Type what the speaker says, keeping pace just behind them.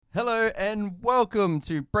Hello and welcome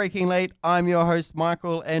to Breaking Late. I'm your host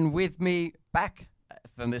Michael, and with me back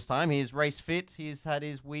from this time, he's race fit. He's had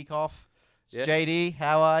his week off. Yes. JD,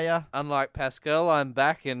 how are you? Unlike Pascal, I'm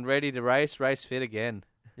back and ready to race fit again.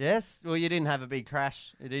 Yes. Well, you didn't have a big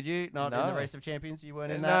crash, did you? Not in the No. Race of Champions. You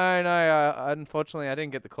weren't in that. No. Unfortunately, I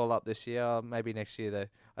didn't get the call up this year. Maybe next year though.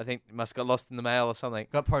 I think it must got lost in the mail or something.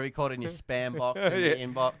 Got probably caught in your spam box in your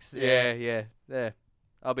inbox. Yeah. There.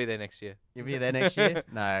 I'll be there next year. You'll be there next year.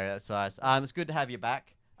 No, that's nice. It's good to have you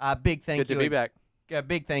back. Big thank Good you. to be back. A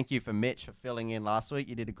big thank you for Mitch for filling in last week.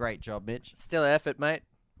 You did a great job, Mitch. Still effort, mate.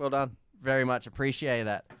 Well done. Very much appreciate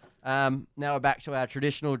that. Now we're back to our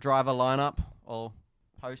traditional driver lineup or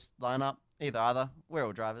host lineup. Either. We're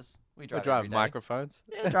all drivers. We drive every day. Microphones.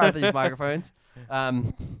 Yeah, drive these microphones.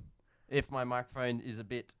 If my microphone is a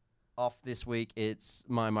bit off this week, it's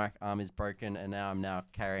my mic arm is broken, and now I'm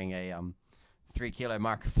carrying a 3-kilo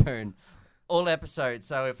microphone all episode.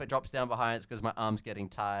 So if it drops down behind, it's because my arm's getting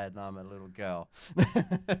tired and I'm a little girl.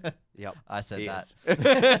 Yep. I said Yes.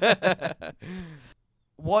 that.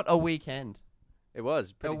 What a weekend. It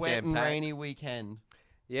was A pretty wet and jam-packed. rainy weekend.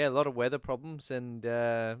 Yeah, a lot of weather problems and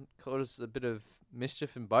caused a bit of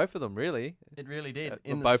mischief in both of them, really. It really did.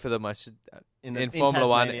 Both of them, I should. in Formula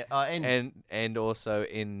One Tasmania. And also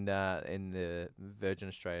in the Virgin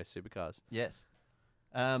Australia Supercars. Yes.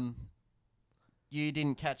 You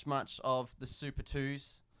didn't catch much of the Super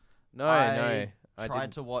 2s. No, I I tried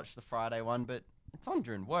didn't. to watch the Friday one, but it's on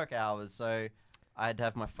during work hours, so I'd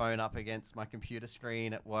have my phone up against my computer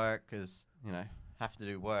screen at work because, have to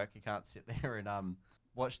do work. You can't sit there and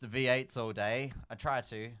watch the V8s all day. I tried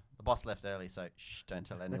to. The boss left early, so shh, don't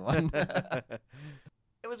tell anyone.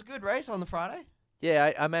 It was a good race on the Friday.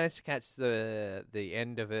 Yeah, I managed to catch the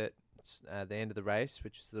end of it, the end of the race,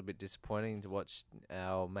 which was a little bit disappointing to watch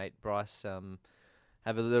our mate Bryce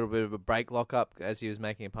have a little bit of a brake lock up as he was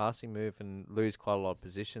making a passing move and lose quite a lot of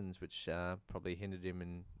positions, which probably hindered him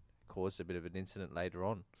and caused a bit of an incident later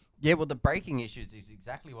on. Yeah, well, the braking issues is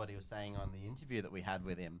exactly what he was saying on the interview that we had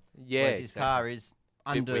with him. Yeah, Whereas his car is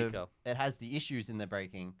Bit under, weaker. it has the issues in the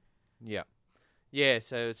braking. Yeah.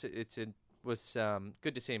 So it was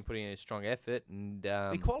good to see him putting in a strong effort, and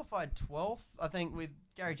He qualified 12th, I think, with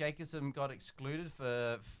Gary Jacobson got excluded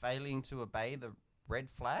for failing to obey the red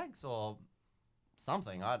flags or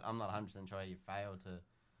something. I'm not 100% sure he failed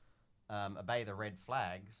to obey the red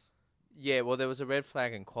flags. yeah. Well, there was a red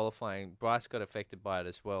flag in qualifying. Bryce got affected by it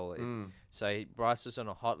as well. Bryce was on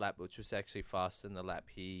a hot lap, which was actually faster than the lap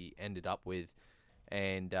he ended up with.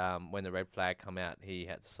 And when the red flag come out, he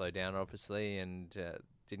had to slow down, obviously, and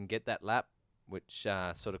didn't get that lap, which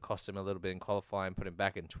sort of cost him a little bit in qualifying, put him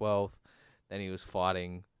back in 12th. Then he was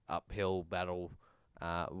fighting uphill battle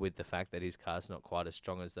with the fact that his car's not quite as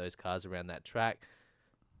strong as those cars around that track.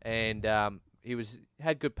 And he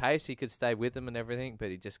had good pace. He could stay with them and everything, but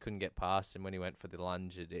he just couldn't get past. And when he went for the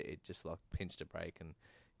lunge, it just pinched a brake and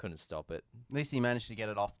couldn't stop it. At least he managed to get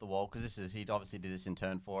it off the wall because he obviously did this in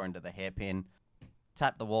turn 4 into the hairpin.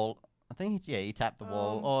 Tapped the wall. I think he tapped the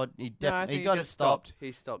wall, or he got it stopped.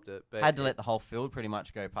 He stopped it, but Had to let the whole field pretty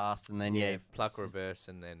much go past, and then pluck reverse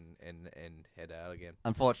and then and head out again.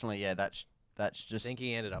 Unfortunately, that's I just think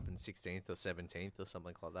he ended up in 16th or 17th or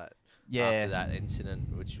something like that. Yeah. After that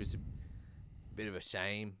incident, which was a bit of a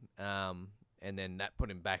shame. And then that put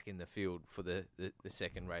him back in the field for the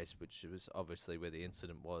second race, which was obviously where the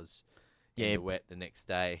incident was. In the wet the next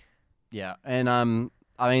day. Yeah, and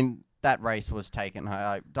I mean that race was taken.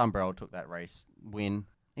 Dumbrell took that race win.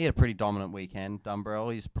 He had a pretty dominant weekend.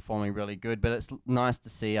 Dumbrell, he's performing really good, but it's nice to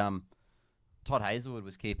see Todd Hazelwood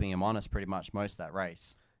was keeping him honest pretty much most of that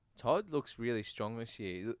race. Todd looks really strong this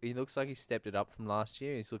year. He looks like he stepped it up from last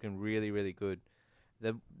year. He's looking really, really good.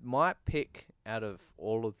 My pick out of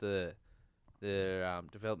all of the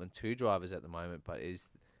Development 2 drivers at the moment, but is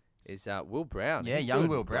Will Brown. Yeah, He's young doing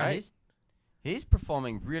Will Brown. great. He's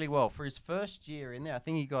performing really well for his first year in there. I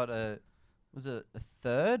think he got a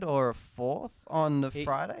third or a fourth on the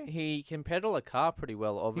Friday. He can pedal a car pretty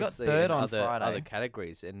well, obviously. third in on other Friday.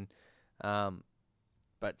 categories, and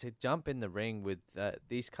but to jump in the ring with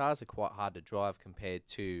these cars are quite hard to drive compared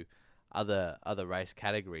to other race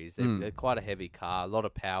categories. They're quite a heavy car, a lot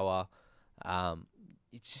of power.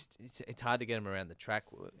 It's hard to get him around the track,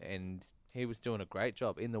 and he was doing a great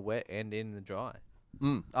job in the wet and in the dry.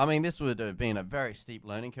 I mean, this would have been a very steep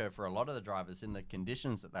learning curve for a lot of the drivers in the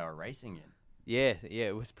conditions that they were racing in. Yeah,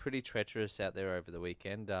 it was pretty treacherous out there over the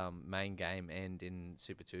weekend, main game and in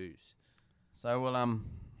Super 2s. So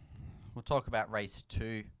we'll talk about race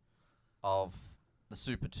 2 of the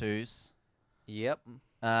Super 2s. Yep.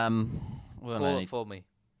 Call Call it for me.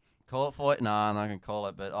 Call it for it? No, I'm not going to call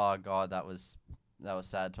it, but oh god, that was that was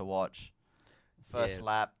sad to watch. First Yeah.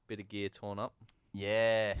 lap, Bit of gear torn up.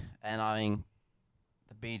 yeah, and I mean,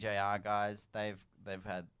 the BJR guys, they've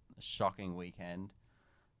had a shocking weekend.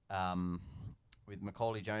 With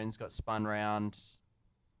Macaulay Jones got spun round.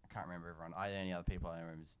 I can't remember everyone. The only other people I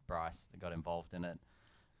remember is Bryce that got involved in it.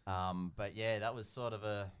 But yeah, that was sort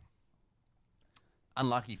of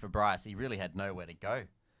unlucky for Bryce. He really had nowhere to go.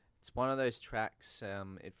 It's one of those tracks.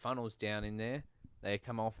 It funnels down in there. They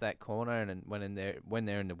come off that corner, and then when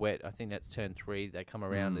they're in the wet, I think that's turn 3. They come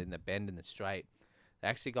around in the bend in the straight. They're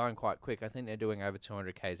actually going quite quick. I think they're doing over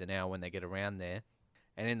 200 k's an hour when they get around there.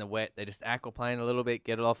 And in the wet, they just aquaplane a little bit,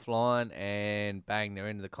 get it offline, and bang, they're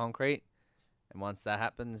into the concrete. And once that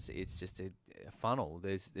happens, it's just a funnel.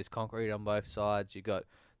 There's concrete on both sides. You've got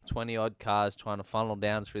 20 odd cars trying to funnel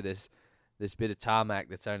down through this bit of tarmac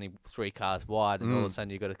that's only 3 cars wide, and all of a sudden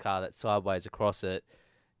you've got a car that's sideways across it.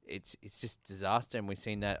 It's just disaster, and we've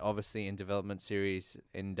seen that obviously in development series,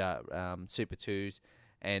 in Super 2s,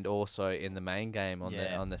 and also in the main game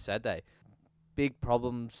on the Saturday. Big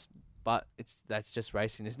problems, but that's just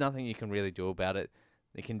racing. There's nothing you can really do about it.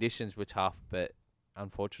 The conditions were tough, but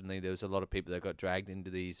unfortunately there was a lot of people that got dragged into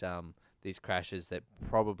these crashes that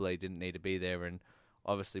probably didn't need to be there, and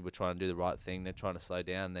obviously were trying to do the right thing. They're trying to slow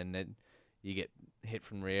down, then you get hit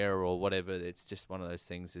from rear or whatever. It's just one of those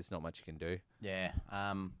things. There's not much you can do. Yeah.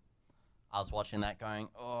 I was watching that going,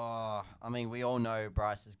 oh, I mean, we all know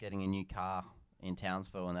Bryce is getting a new car in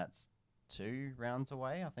Townsville, and that's 2 rounds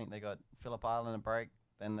away. I think they got Phillip Island a break,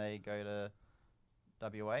 then they go to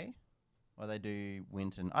WA, or they do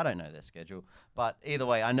Winton. I don't know their schedule. But either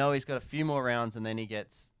way, I know he's got a few more rounds, and then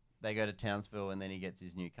they go to Townsville, and then he gets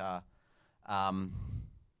his new car. And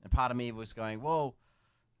part of me was going, well,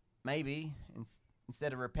 maybe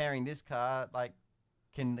instead of repairing this car, like,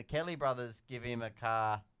 can the Kelly brothers give him a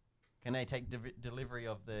car? Can they take delivery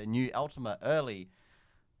of the new Altima early?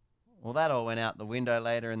 Well, that all went out the window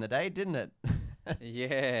later in the day, didn't it?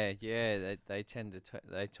 Yeah. They tend to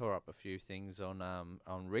they tore up a few things on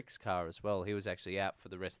Rick's car as well. He was actually out for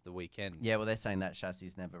the rest of the weekend. Yeah, well, they're saying that chassis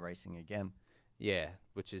is never racing again. Yeah,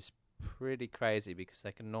 which is pretty crazy because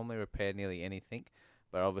they can normally repair nearly anything,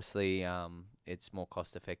 but obviously it's more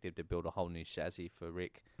cost effective to build a whole new chassis for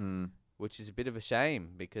Rick. Which is a bit of a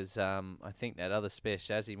shame because I think that other spare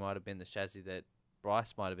chassis might have been the chassis that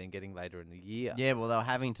Bryce might have been getting later in the year. Yeah, well, they were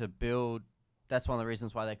having to build. That's one of the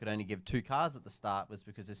reasons why they could only give 2 cars at the start, was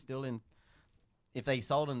because they're still in. If they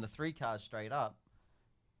sold them the 3 cars straight up,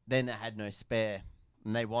 then they had no spare,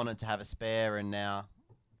 and they wanted to have a spare, and now,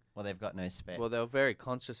 well, they've got no spare. Well, they were very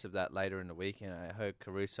conscious of that later in the weekend. I heard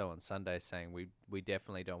Caruso on Sunday saying we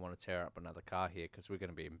definitely don't want to tear up another car here because we're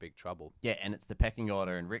going to be in big trouble. Yeah, and it's the pecking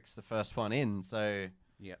order, and Rick's the first one in, so...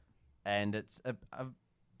 Yeah. And it's a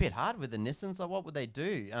bit hard with the Nissans. Like, what would they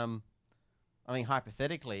do? I mean,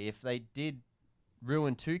 hypothetically, if they did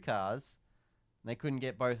ruin 2 cars, and they couldn't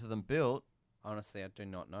get both of them built... Honestly, I do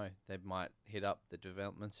not know. They might hit up the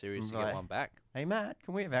development series to get one back. Hey, Matt,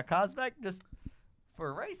 can we have our cars back just for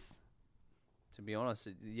a race? To be honest,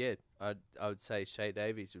 yeah, I would say Shay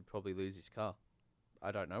Davies would probably lose his car.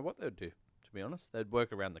 I don't know what they would do, to be honest. They'd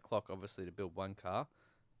work around the clock, obviously, to build one car.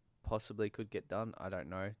 Possibly could get done. I don't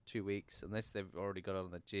know. 2 weeks, unless they've already got it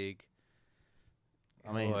on the jig.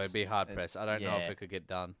 I mean, it'd be hard pressed. I don't know if it could get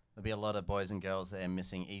done. There'll be a lot of boys and girls there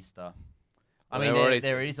missing Easter. Well, I mean,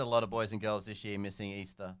 there is a lot of boys and girls this year missing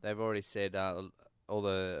Easter. They've already said all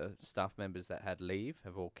the staff members that had leave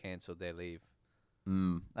have all cancelled their leave.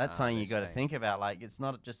 That's something you got to think about. Like, it's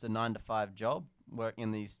not just a 9-to-5 job working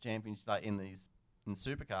in these championships, like in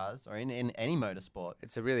supercars or in any motorsport.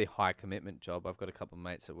 It's a really high commitment job. I've got a couple of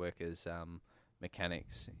mates that work as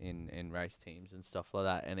mechanics in race teams and stuff like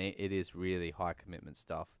that, and it is really high commitment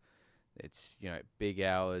stuff. It's, big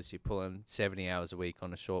hours. You're pulling 70 hours a week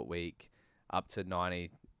on a short week, up to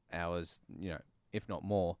 90 hours, if not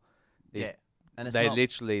more. And they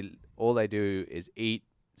literally, all they do is eat,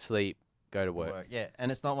 sleep, go to work. Yeah,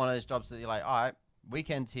 and it's not one of those jobs that you're like, all right,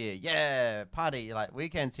 weekend's here, yeah, party. You're like,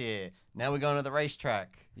 weekend's here. Now we're going to the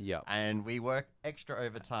racetrack. Yep. And we work extra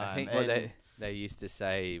overtime. I think what they used to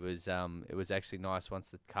say was it was actually nice once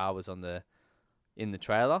the car was in the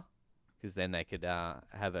trailer, because then they could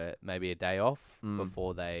have maybe a day off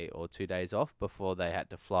or 2 days off before they had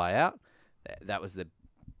to fly out. That was the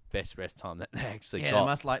best rest time that they actually got. Yeah, they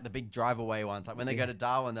must like the big drive away ones. Like when they go to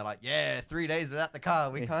Darwin, they're like, 3 days without the car,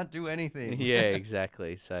 we can't do anything. Yeah,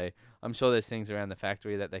 exactly. So I'm sure there's things around the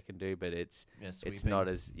factory that they can do, but it's not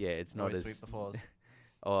as sweep the floors.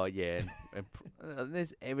 Oh yeah, and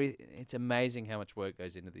there's it's amazing how much work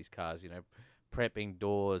goes into these cars. prepping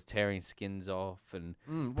doors, tearing skins off, and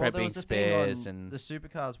Well, there prepping was a spares thing on and the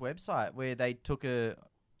Supercars website where they took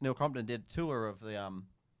Neil Compton did a tour of the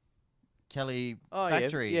Kelly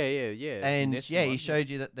factory. yeah. And Nissan yeah, he one, showed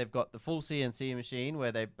you that they've got the full CNC machine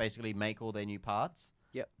where they basically make all their new parts.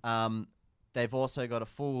 Yep. They've also got a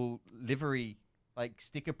full livery, like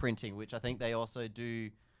sticker printing, which I think they also do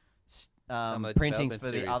Some of the printings development for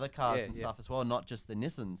the series. other cars Yeah, and yeah. stuff as well, not just the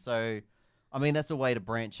Nissan. So, I mean, that's a way to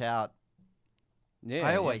branch out. Yeah,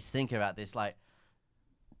 I always think about this, like,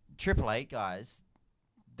 Triple Eight guys,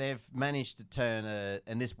 they've managed to turn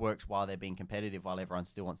and this works while they're being competitive, while everyone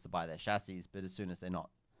still wants to buy their chassis, but as soon as they're not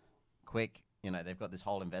quick, they've got this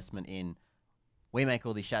whole investment in, we make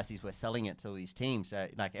all these chassis, we're selling it to all these teams, so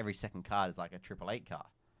like every second car is like a Triple Eight car.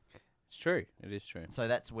 It's true. It is true. So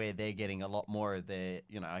that's where they're getting a lot more of their,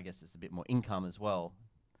 I guess it's a bit more income as well.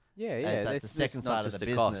 Yeah. As that's the second side of the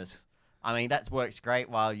business. I mean, that works great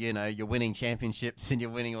while, you're winning championships and you're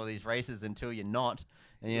winning all these races until you're not,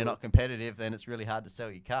 and you're not competitive, then it's really hard to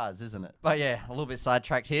sell your cars, isn't it? But yeah, a little bit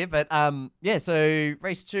sidetracked here. But so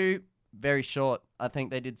race 2, very short. I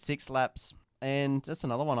think they did 6 laps, and that's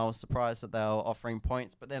another one I was surprised that they were offering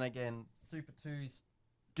points. But then again, Super 2s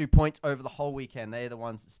do points over the whole weekend. They're the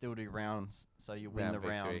ones that still do rounds, so you win the victory,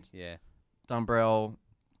 round. Yeah. Dumbrell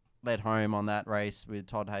led home on that race with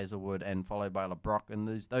Todd Hazelwood and followed by LeBrock, and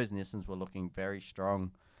those Nissans were looking very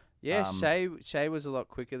strong. Yeah, Shea was a lot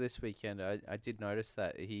quicker this weekend. I did notice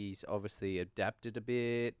that he's obviously adapted a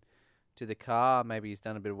bit to the car. Maybe he's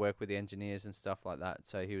done a bit of work with the engineers and stuff like that.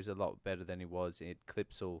 So he was a lot better than he was at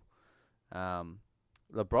Clipsal.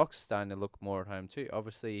 LeBrock's starting to look more at home too.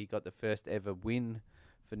 Obviously, he got the first ever win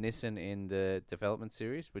for Nissan in the development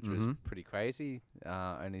series, which was pretty crazy.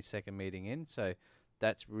 Only second meeting in, so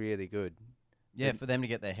that's really good. Yeah, for them to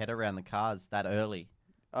get their head around the cars that early.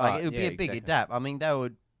 It would be a big exactly. adapt. I mean, they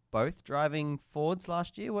were both driving Fords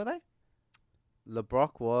last year, were they?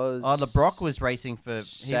 LeBrock was. Oh, LeBrock was racing for.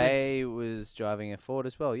 Shea was driving a Ford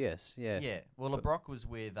as well. Yes, yeah. Yeah. Well, LeBrock was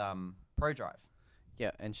with ProDrive.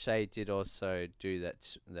 Yeah, and Shea did also do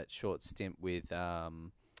that short stint with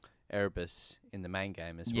Erebus in the main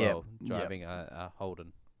game as well, driving a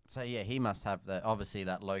Holden. So yeah, he must have obviously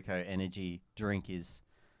that Loco Energy drink is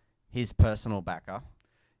his personal backer.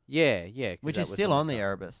 Yeah. Which is still on the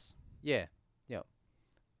Erebus. Yeah.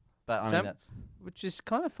 But I mean that's. Which is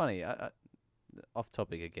kind of funny. Off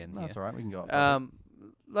topic again. No, that's all right. We can go up.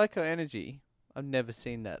 Loco Energy. I've never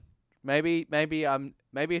seen that. Maybe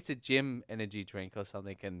it's a gym energy drink or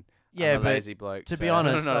something. And I'm a but lazy bloke. to so be I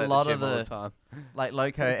don't honest, know a at lot the of gym all the time. like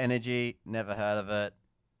Loco Energy, never heard of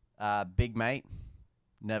it. Big Mate,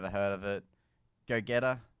 never heard of it. Go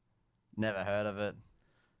Getter, never heard of it.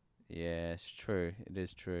 Yeah, it's true. It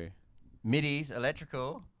is true. Middies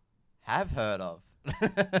Electrical, have heard of.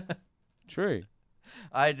 True.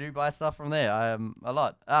 I do buy stuff from there. A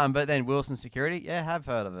lot. But then Wilson Security, yeah, have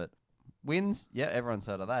heard of it. Wins, yeah, everyone's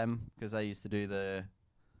heard of them because they used to do the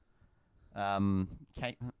I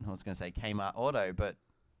was going to say Kmart Auto, but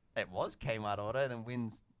it was Kmart Auto. Then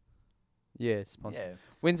Wins, Yeah, sponsor. yeah,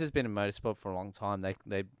 Wins has been a motorsport for a long time.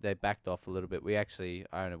 They backed off a little bit. We actually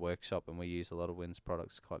own a workshop and we use a lot of Wins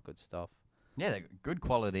products. Quite good stuff. yeah, they're good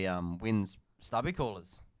quality. Wins stubby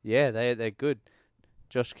coolers. Yeah, they're good.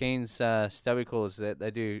 Josh Keen's stubby coolers,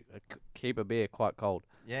 they do keep a beer quite cold.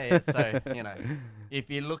 Yeah. So if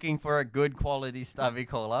you're looking for a good quality stubby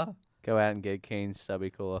cooler, Go out and get Keen's stubby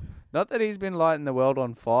cooler. Not that he's been lighting the world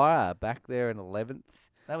on fire back there in 11th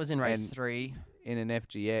that was in race And- 3. in an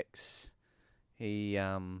FGX. He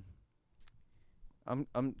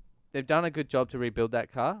they've done a good job to rebuild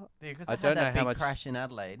that car. Yeah, because I I don't had that know how big much- crash in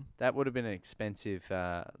Adelaide. That would have been an expensive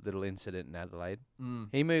little incident in Adelaide. Mm.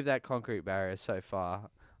 He moved that concrete barrier so far.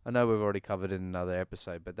 I know we've already covered it in another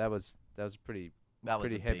episode, but that was pretty. That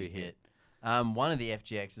was Pretty a heavy big hit. One of the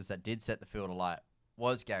FGXs that did set the field alight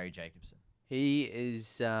was Gary Jacobson. He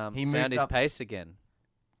is He found moved his up- pace again.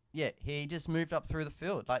 Yeah, he just moved up through the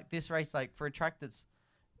field. Like this race, like for a track that's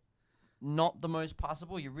not the most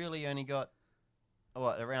passable, you really only got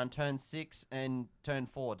around turn 6 and turn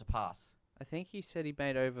 4 to pass. I think he said he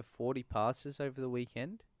made over 40 passes over the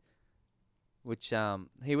weekend, which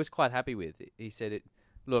he was quite happy with. He said it.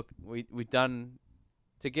 Look, we've done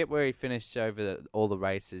to get where he finished over all the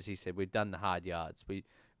races. He said we've done the hard yards.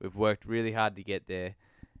 We've worked really hard to get there,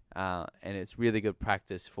 and it's really good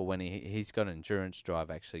practice for when he's got an endurance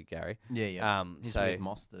drive actually, Gary. Yeah. He's So with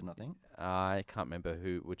Mostert, I think. I can't remember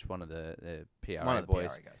which one of the PRA One of the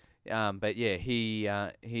boys. PRA guys. But yeah,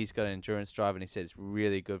 he's got an endurance drive, and he said it's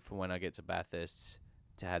really good for when I get to Bathurst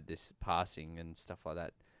to have this passing and stuff like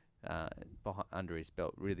that under his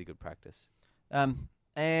belt. Really good practice.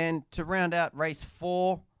 And to round out race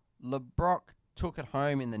 4, LeBrock took it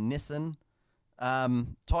home in the Nissan.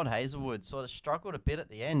 Todd Hazelwood sort of struggled a bit at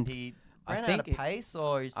the end. He ran out of pace,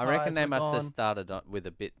 or his I tyres reckon they were must gone. have started with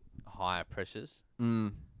a bit higher pressures.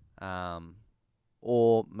 Mm.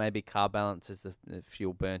 Or maybe car balance as the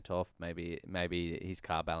fuel burnt off. Maybe his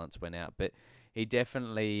car balance went out. But he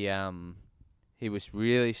definitely he was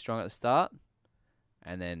really strong at the start.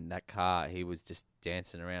 And then that car, he was just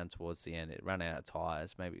dancing around towards the end. It ran out of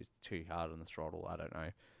tyres. Maybe it was too hard on the throttle. I don't know.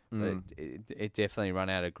 But it definitely ran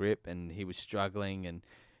out of grip, and he was struggling, and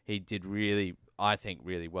he did really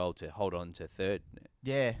well to hold on to third.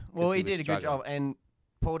 Yeah, well, he did a good job, and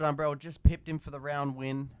Paul Dumbrell just pipped him for the round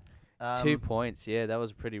win. 2 points, yeah, that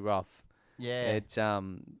was pretty rough. Yeah. It's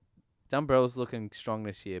Dumbrell's looking strong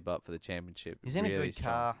this year, but for the championship, he's in really a good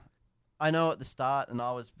strong. car. I know at the start, and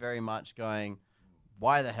I was very much going,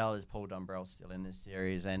 why the hell is Paul Dumbrell still in this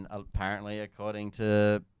series? And apparently, according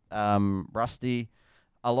to Rusty,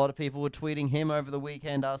 a lot of people were tweeting him over the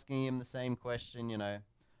weekend, asking him the same question,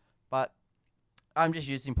 But I'm just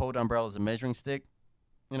using Paul Dumbrell as a measuring stick.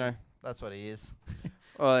 That's what he is.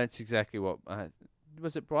 Well, it's exactly what...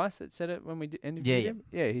 was it Bryce that said it when we interviewed him?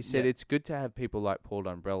 Yeah, he said it's good to have people like Paul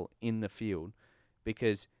Dumbrell in the field,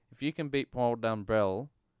 because if you can beat Paul Dumbrell,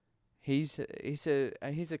 he's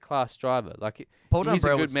a class driver. Like Paul he's a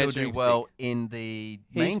Dumbrell good would still do measuring well stick. in the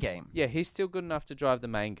main game. Yeah, he's still good enough to drive the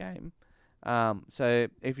main game. So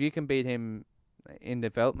if you can beat him in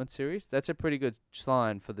development series, that's a pretty good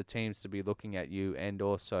sign for the teams to be looking at you, and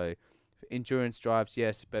also endurance drives,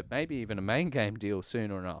 yes, but maybe even a main game deal soon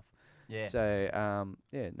enough. Yeah. So,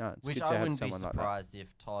 it's Which good to I have wouldn't be someone like that. surprised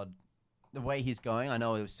if Todd, the way he's going, I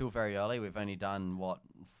know it was still very early. We've only done,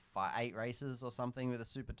 8 races or something with the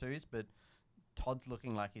Super 2s, but Todd's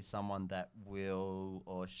looking like he's someone that will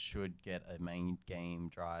or should get a main game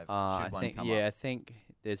drive. I think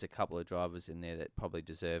there's a couple of drivers in there that probably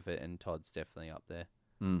deserve it, and Todd's definitely up there.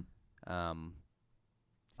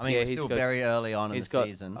 We're still very early on in the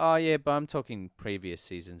season. Oh, yeah, but I'm talking previous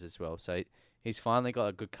seasons as well. So he's finally got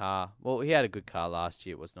a good car. Well, he had a good car last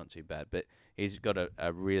year. It was not too bad. But he's got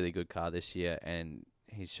a really good car this year, and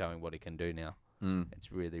he's showing what he can do now.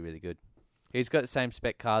 It's really, really good. He's got the same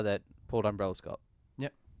spec car that Paul Dumbrell's got.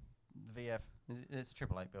 Yep. The VF. It's a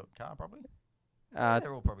Triple 8 built car, probably.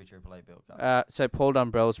 They're all probably Triple 8 built cars. So Paul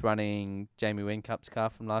Dumbrell's running Jamie Whincup's car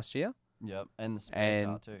from last year. Yep, and the spare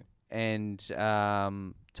car too. And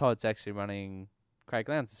Todd's actually running Craig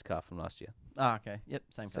Lowndes' car from last year. Ah, okay. Yep,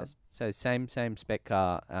 same cars. So same spec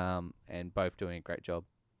car, and both doing a great job.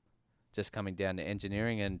 Just coming down to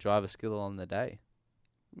engineering and driver skill on the day.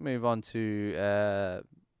 Move on to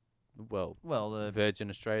the Virgin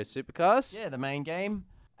Australia Supercars. Yeah, the main game,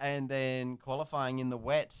 and then qualifying in the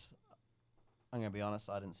wet. I'm gonna be honest,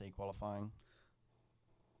 I didn't see qualifying.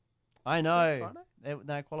 I know.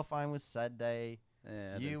 No, qualifying was Saturday.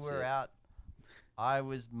 Yeah, you were out. I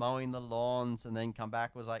was mowing the lawns, and then come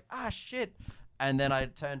back was like, shit. And then I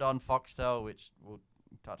turned on Foxtel, which we'll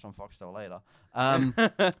touch on Foxtel later.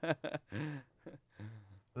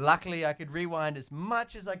 Luckily, I could rewind as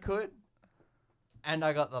much as I could, and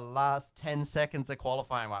I got the last 10 seconds of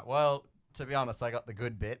qualifying. Like, well, to be honest, I got the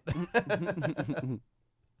good bit.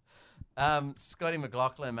 Scotty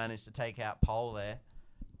McLaughlin managed to take out pole there.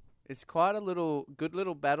 It's quite a good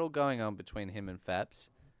little battle going on between him and Faps.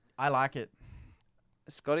 I like it.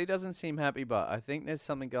 Scotty doesn't seem happy, but I think there's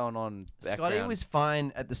something going on background. Scotty was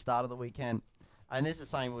fine at the start of the weekend, and this is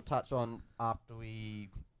something we'll touch on after we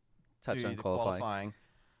touch on qualifying.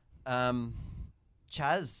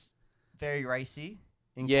 Chaz, very racy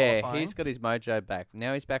in qualifying. Yeah, he's got his mojo back.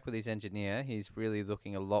 Now he's back with his engineer. He's really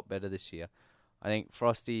looking a lot better this year. I think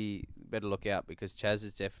Frosty better look out, because Chaz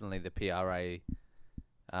is definitely the PRA.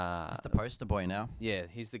 He's the poster boy now. Yeah,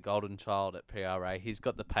 he's the golden child at PRA. He's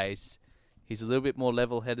got the pace. He's a little bit more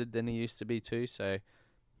level-headed than he used to be too. So,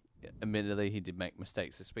 admittedly, he did make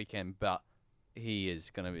mistakes this weekend, but he is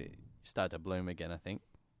going to start to bloom again, I think.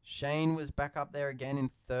 Shane was back up there again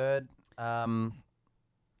in third.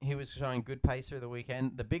 He was showing good pace through the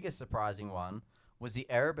weekend. The biggest surprising one was the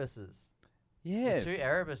Erebuses. Yeah. The 2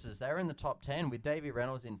 Erebuses, they were in the top 10 with Davey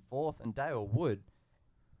Reynolds in 4th and Dale Wood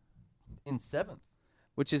in 7th.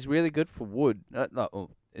 Which is really good for Wood.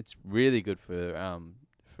 It's really good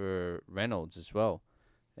for Reynolds as well.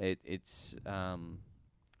 It's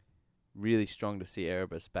really strong to see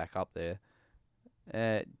Erebus back up there.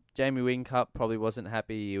 Jamie Whincup probably wasn't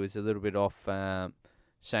happy. He was a little bit off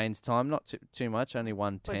Shane's time. Not too much, only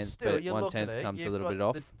 1/10, but 1/10 comes a little bit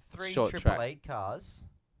off. The 3 short Triple track. 8 cars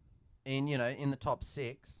in the top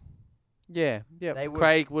 6. Yeah.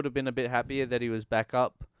 Craig would have been a bit happier that he was back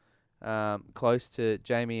up. close to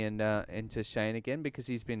Jamie and to Shane again because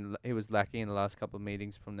he was lacking in the last couple of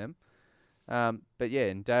meetings from them. But yeah,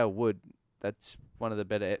 in Dale Wood, that's one of the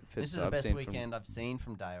better outfits This is the I've best seen weekend I've seen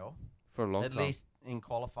from Dale. for a long At time. least in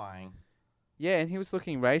qualifying. Yeah, and he was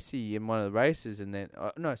looking racy in one of the races, and then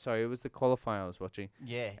it was the qualifying I was watching,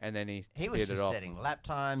 Yeah. and then he He speared was it just off. setting lap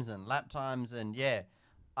times, and yeah.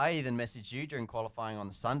 I even messaged you during qualifying on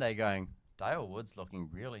the Sunday going, Dale Wood's looking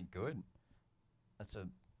really good.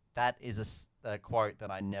 That is a quote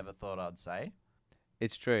that I never thought I'd say.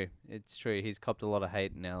 It's true. It's true. He's copped a lot of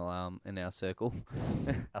hate in our circle.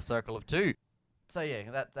 A circle of two. So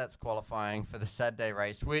yeah, that's qualifying for the Saturday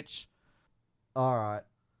race, which, all right,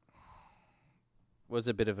 Was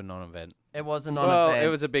a bit of a non-event. it was a non-event. Well, it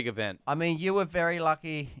was a big event. I mean, you were very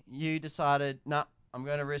lucky. You decided, nah, I'm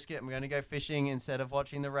going to risk it. I'm going to go fishing instead of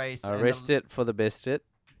watching the race. I risked it for the biscuit.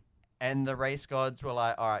 And the race gods were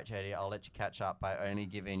like, all right, JD, I'll let you catch up by only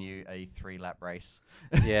giving you a 3-lap race.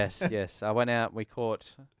 Yes, yes. I went out. We caught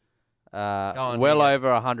on, well yeah.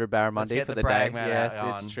 over 100 barramundi get for the the day. brag mat Yes,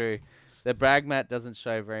 out it's on. true. The brag mat doesn't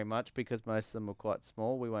show very much because most of them were quite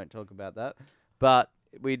small. We won't talk about that. But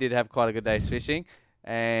we did have quite a good day's fishing,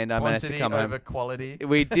 and I managed to Quantity come over home. quality.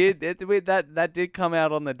 We did. That did come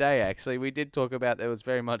out on the day, actually. We did talk about there was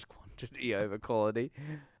very much quantity over quality.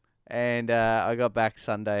 And I got back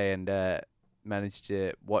Sunday and managed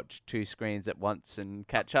to watch 2 screens at once and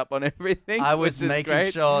catch up on everything. I was which is making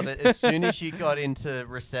great. sure that as soon as you got into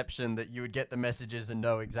reception that you would get the messages and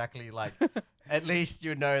know exactly, like, at least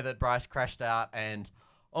you'd know that Bryce crashed out and,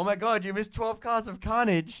 oh my God, you missed 12 cars of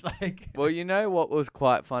carnage. Like, Well, you know what was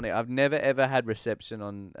quite funny? I've never ever had reception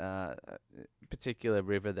on a particular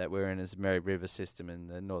river that we're in as Mary River system in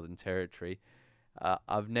the Northern Territory.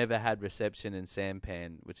 I've never had reception in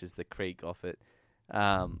Sampan, which is the creek off it,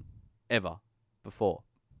 ever before.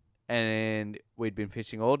 And we'd been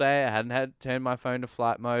fishing all day. I hadn't had turned my phone to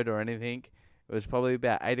flight mode or anything. It was probably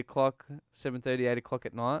about 8 o'clock, 7:30, 8 o'clock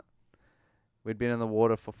at night. We'd been in the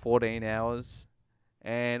water for 14 hours.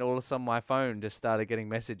 And all of a sudden, my phone just started getting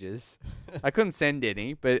messages. I couldn't send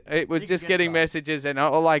any, but it was You just could get getting some. messages. And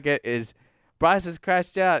all I get is, Bryce has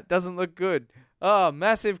crashed out. Doesn't look good. Oh,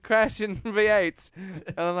 massive crash in V8s.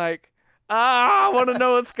 And I'm like, I want to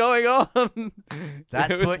know what's going on.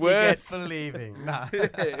 that's It was what you get worse. for leaving. Nah.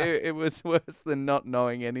 it was worse than not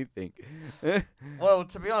knowing anything. Well,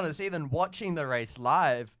 to be honest, even watching the race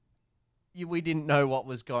live, we didn't know what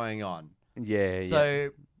was going on. Yeah. So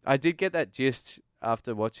I did get that gist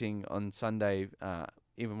after watching on Sunday,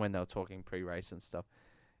 even when they were talking pre-race and stuff.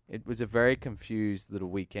 It was a very confused little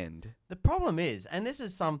weekend. the problem is, and this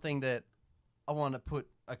is something that I want to put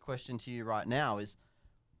a question to you right now, is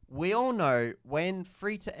we all know when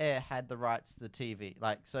free-to-air had the rights to the TV,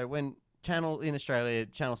 like, so when in Australia,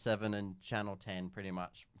 Channel 7 and Channel 10 pretty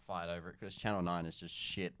much fight over it because Channel 9 is just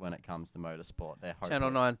shit when it comes to motorsport. They're hopeless.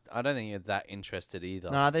 Channel 9, I don't think you're that interested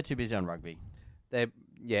either. Nah, they're too busy on rugby.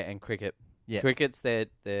 And cricket. Yeah. Cricket's their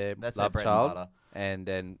That's their love bread child, and butter. and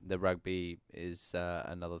then the rugby is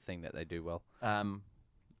another thing that they do well.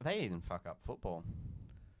 They even fuck up football.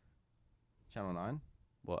 Channel 9.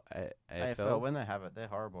 What, AFL, when they have it, they're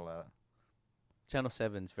horrible at it. Channel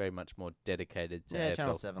 7's very much more dedicated to Yeah, AFL.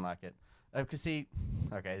 Channel 7 like it. Because see,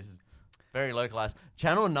 okay, this is very localized.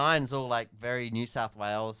 Channel 9's all like very New South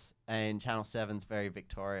Wales, and Channel 7's very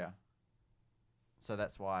Victoria. So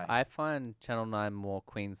that's why. I find Channel 9 more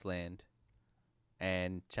Queensland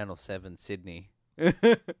and Channel 7 Sydney.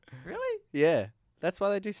 Really? Yeah. That's why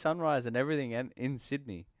they do Sunrise and everything in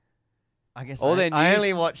Sydney. I guess All their I news-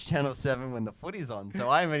 only watch Channel 7 when the footy's on, so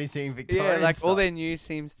I'm only seeing Victoria. Yeah, like all their news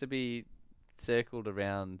seems to be circled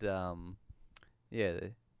around.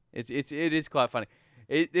 It is quite funny.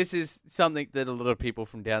 This is something that a lot of people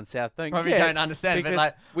from down south probably get, don't understand. But because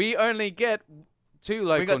like, we only get 2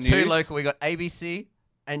 local we got news. 2 local. We got ABC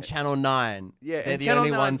and Channel 9. Yeah, they're and the Channel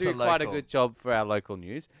only 9 ones do that are quite a local. good job for our local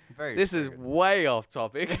news. Very. This is way off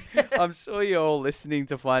topic. I'm sure you're all listening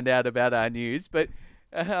to find out about our news, but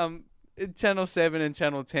Channel 7 and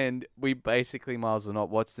Channel 10, we basically might as well not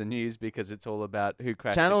watch the news because it's all about who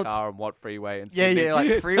crashed Channel the car and what freeway and Yeah, Sydney. yeah, like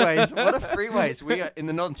freeways. What are freeways? We are, in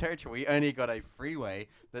the Northern Territory, we only got a freeway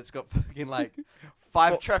that's got fucking like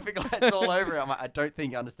 5 traffic lights all over it. I'm like, I don't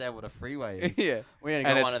think you understand what a freeway is. Yeah, We only got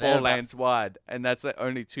and it's one of 4 them. about- lanes wide, and that's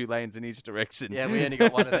only 2 lanes in each direction. Yeah, we only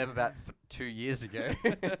got one of them about 2 years ago.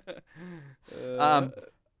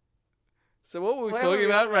 So what were we Where talking were we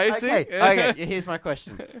about? at? Racing? Okay, here's my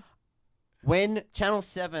question. When Channel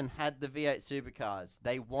 7 had the V8 supercars,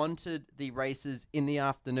 they wanted the races in the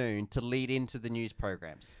afternoon to lead into the news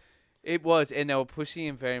programs. It was, and they were pushing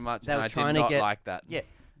him very much, They and were I did trying to not get- like that. Yeah.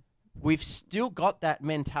 we've still got that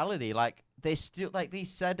mentality. Like, there's still, like, these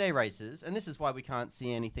Saturday races, and this is why we can't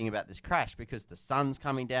see anything about this crash, because the sun's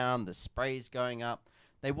coming down, the spray's going up.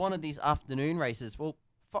 They wanted these afternoon races. Well,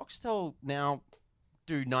 Foxtel now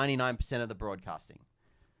do 99% of the broadcasting.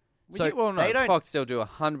 So they don't. Fox still do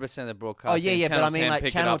 100% of the broadcasting. Oh, yeah, Channel but I mean, 10 like,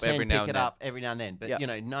 pick Channel it up 10 every pick now it and up every now and then. But, Yep.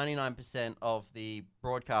 99% of the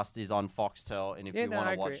broadcast is on Foxtel, and if you want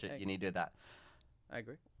to watch it, you need to do that. I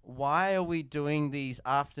agree. Why are we doing these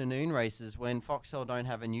afternoon races when Foxtel don't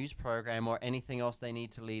have a news program or anything else they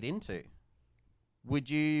need to lead into? Would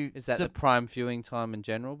you... Is that the prime viewing time in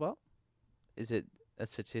general, Bob? Is it a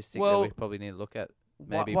statistic that we probably need to look at?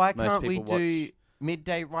 Maybe why most can't we people do watch...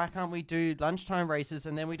 midday? Why can't we do lunchtime races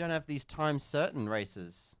and then we don't have these time certain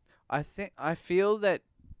races? I feel that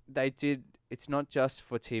they did. It's not just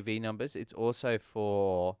for TV numbers. It's also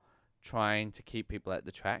for trying to keep people at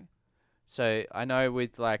the track. So I know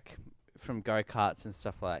with like from go-karts and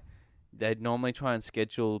stuff like, they'd normally try and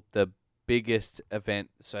schedule the biggest event.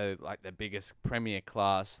 So like the biggest premier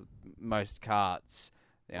class, most karts,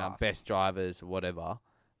 best drivers, whatever,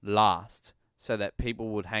 last. So that people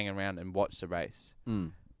would hang around and watch the race.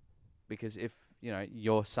 Because if,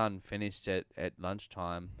 your son finished at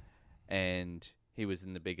lunchtime and he was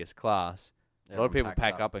in the biggest class, a lot of people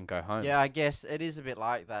pack up and go home. Yeah, I guess it is a bit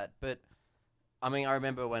like that. But, I mean, I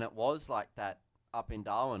remember when it was like that up in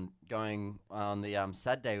Darwin, going on the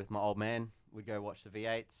Saturday with my old man. We'd go watch the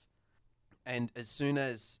V8s. And as soon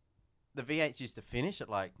as the V8s used to finish at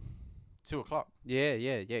like 2 o'clock. Yeah,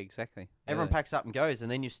 exactly. Everyone packs up and goes.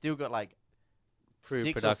 And then you've still got like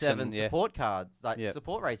 6 or 7 support cards, like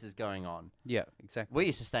support races going on. Yeah, exactly. We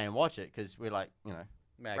used to stay and watch it because we're like,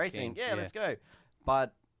 Mad racing. King, Yeah, let's go.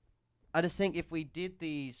 But I just think if we did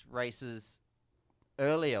these races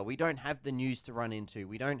earlier, we don't have the news to run into.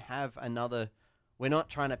 We don't have we're not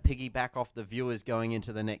trying to piggyback off the viewers going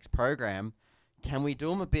into the next program. Can we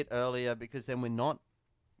do them a bit earlier, because then we're not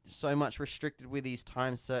so much restricted with these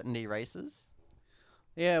time certainty races?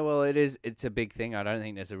 Yeah, well, it's a big thing. I don't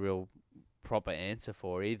think there's a real proper answer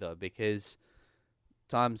for either, because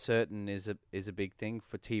time certain is a big thing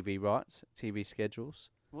for TV rights, TV schedules.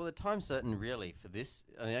 Well, the time certain really for this,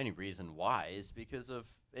 the only reason why is because of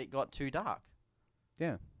it got too dark.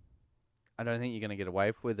 Yeah. I don't think you're going to get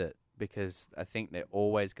away with it, because I think they're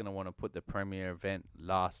always going to want to put the premier event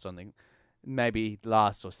last on maybe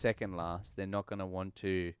last or second last. They're not going to want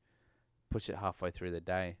to push it halfway through the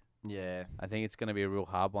day. Yeah. I think it's going to be a real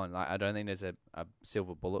hard one. Like, I don't think there's a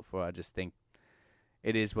silver bullet for it. I just think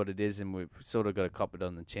it is what it is, and we've sort of got to cop it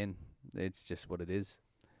on the chin. It's just what it is.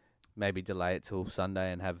 Maybe delay it till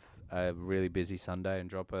Sunday and have a really busy Sunday and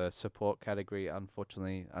drop a support category.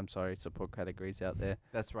 Unfortunately, I'm sorry, support categories out there.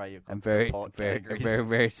 That's right. You've got I'm very, support very, categories. very,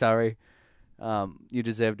 very sorry. You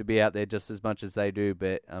deserve to be out there just as much as they do,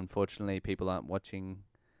 but unfortunately, people aren't watching.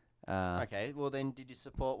 Okay, well then, did you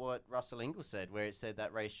support what Russell Ingall said, where it said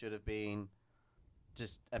that race should have been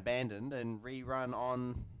just abandoned and rerun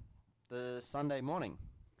on the Sunday morning?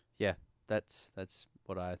 Yeah, that's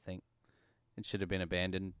what I think. It should have been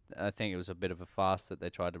abandoned. I think it was a bit of a farce that they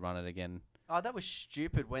tried to run it again. Oh, that was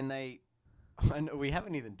stupid when they... And we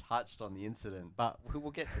haven't even touched on the incident, but we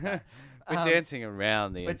will get to that. We're dancing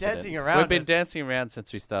around the incident. We're dancing around We've been dancing around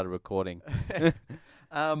since we started recording.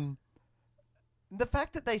 The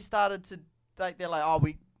fact that they started to... they're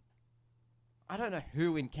like, I don't know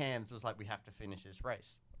who in CAMS was like, we have to finish this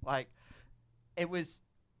race. Like, it was...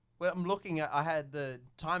 Well, I'm looking at... I had the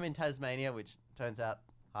time in Tasmania, which turns out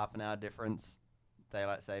half an hour difference.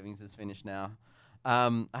 Daylight savings is finished now.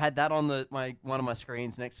 I had that on one of my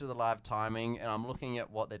screens next to the live timing, and I'm looking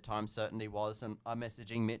at what their time certainty was, and I'm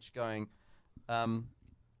messaging Mitch going, I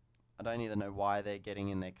don't even know why they're getting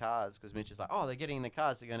in their cars, because Mitch is like, they're getting in their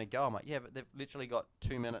cars, they're going to go. I'm like, yeah, but they've literally got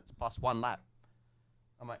 2 minutes plus 1 lap.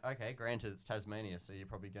 I'm like, okay, granted it's Tasmania, so you're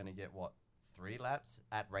probably going to get, 3 laps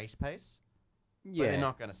at race pace? Yeah. But they're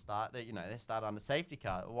not going to start. They start on the safety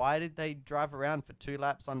car. Why did they drive around for 2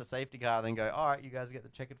 laps on the safety car and then go, all right, you guys get the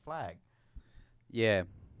checkered flag? Yeah.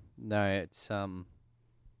 No, it's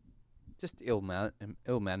just ill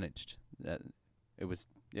managed. It was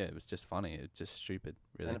just funny. It was just stupid,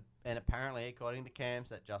 really. And apparently, according to CAMS,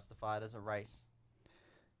 that justified as a race.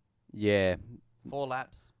 Yeah. 4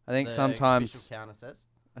 laps. I think the sometimes official counter says.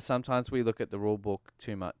 Sometimes we look at the rule book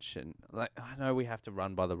too much, and I know we have to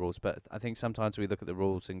run by the rules, but I think sometimes we look at the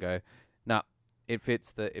rules and go, "Nah, it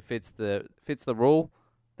fits the rule.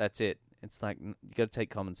 That's it." It's like you got to take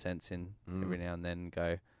common sense in every now and then and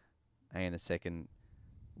go, "Hang on a second.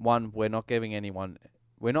 One, we're not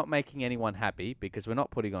making anyone happy because we're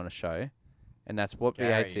not putting on a show, and that's what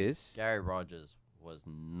V8 is." Gary Rogers was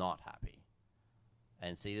not happy.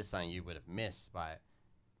 and see, this is something you would have missed by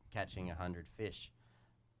catching 100 fish.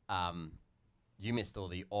 You missed all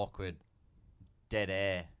the awkward dead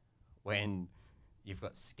air when you've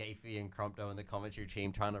got Scafey and Crompto in the commentary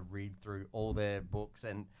team trying to read through all their books,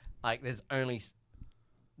 and like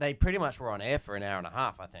they pretty much were on air for an hour and a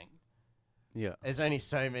half, I think. Yeah. There's only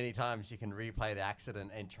so many times you can replay the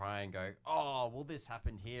accident and try and go, oh, well, this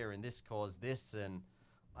happened here and this caused this, and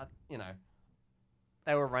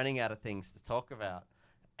they were running out of things to talk about.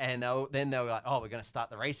 And then they were like, oh, we're going to start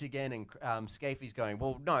the race again. And Scafey's going,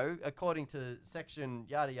 well, no, according to section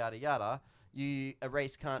yada, yada, yada, a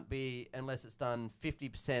race can't be unless it's done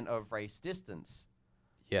 50% of race distance.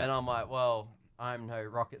 Yeah. And I'm like, well, I'm no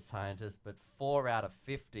rocket scientist, but 4 out of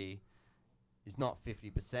 50 is not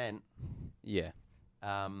 50%. Yeah.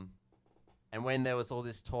 And when there was all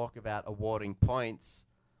this talk about awarding points,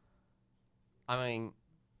 I mean,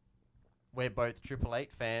 we're both Triple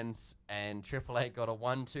Eight fans, and Triple Eight got a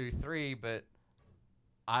 1, 2, 3. But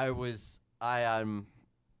I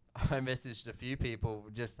messaged a few people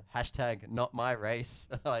just hashtag not my race.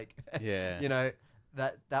 Like, yeah,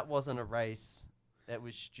 that wasn't a race. That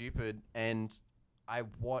was stupid. And I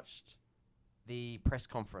watched the press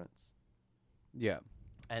conference. Yeah.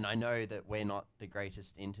 And I know that we're not the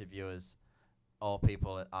greatest interviewers or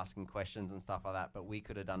people at asking questions and stuff like that, but we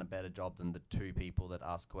could have done a better job than the 2 people that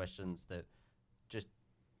asked questions that just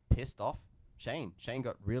pissed off Shane. Shane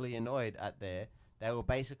got really annoyed at there. They were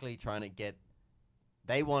basically trying to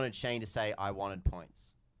they wanted Shane to say, I wanted points.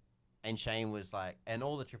 And Shane was like, and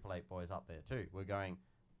all the Triple Eight boys up there too, were going,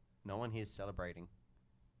 no one here's celebrating.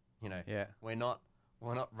 Yeah. We're not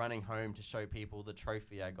running home to show people the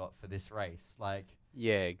trophy I got for this race. Like,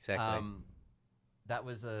 yeah, exactly. That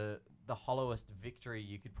was the hollowest victory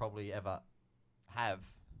you could probably ever have.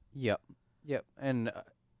 Yep. And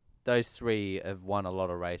those 3 have won a lot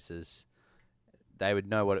of races. They would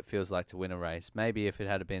know what it feels like to win a race. Maybe if it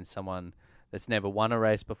had been someone that's never won a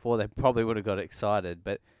race before, they probably would have got excited.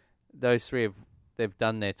 But those 3 they've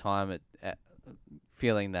done their time at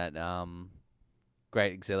feeling that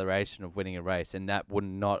great exhilaration of winning a race, and that would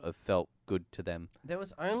not have felt good to them. There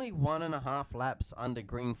was only 1.5 laps under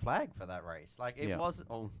green flag for that race. Like, it wasn't.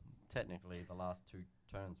 Oh, technically, the last 2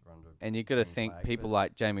 turns were under. And you got to think people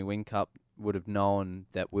like Jamie Whincup would have known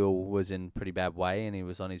that Will was in pretty bad way and he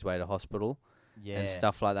was on his way to hospital, and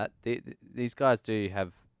stuff like that. These guys do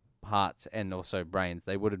have hearts and also brains.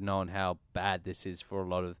 They would have known how bad this is for a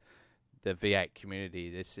lot of the V8 community.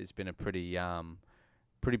 This has been a pretty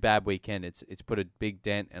bad weekend. It's put a big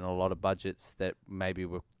dent in a lot of budgets that maybe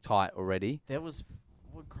were tight already. There was,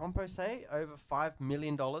 would Crompo say, over $5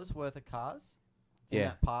 million worth of cars in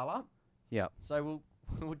that pile-up? Yeah. So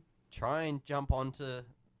we'll try and jump onto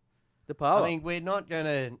the pile-up. I mean, we're not going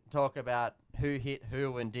to talk about who hit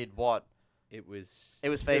who and did what. It was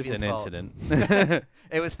Fabian's fault. Incident.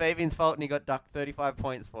 It was Fabian's fault, and he got ducked 35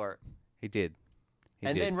 points for it. He did.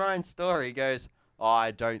 Then Ryan Story goes,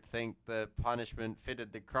 I don't think the punishment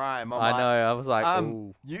fitted the crime. I know. I was like,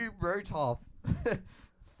 ooh. You wrote off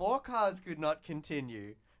 4 cars could not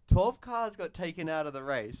continue. 12 cars got taken out of the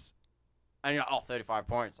race. And you're like, 35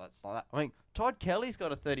 points. That's not that. I mean, Todd Kelly's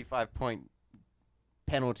got a 35-point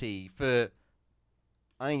penalty for,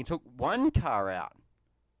 I think he took 1 car out.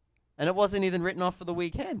 And it wasn't even written off for the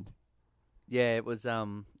weekend. Yeah, it was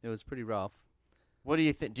pretty rough. What do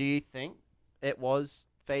you think? Do you think it was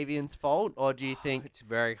Fabian's fault, or do you think it's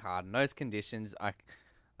very hard in those conditions?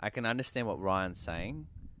 I can understand what Ryan's saying.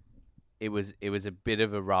 It was a bit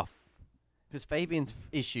of a rough, because Fabian's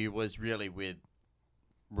issue was really with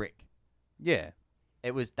Rick. Yeah,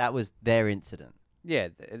 that was their incident. Yeah,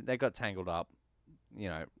 they got tangled up.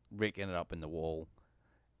 Rick ended up in the wall,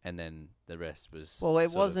 and then the rest was. Well,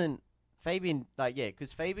 it wasn't Fabian.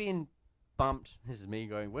 Because Fabian bumped. This is me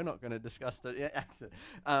going. We're not going to discuss the accident.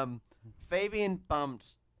 Fabian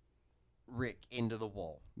bumped Rick into the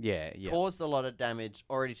wall. Yeah. Caused a lot of damage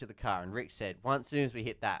already to the car, and Rick said, as soon as we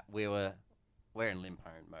hit that, we're in limp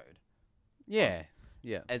mode. Yeah.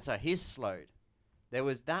 And so he's slowed. There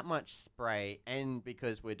was that much spray, and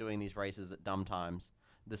because we're doing these races at dumb times,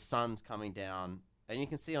 the sun's coming down, and you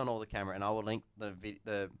can see on all the camera, and I will link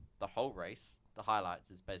the whole race. The highlights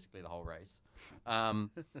is basically the whole race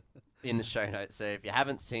in the show notes. So if you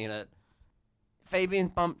haven't seen it, Fabian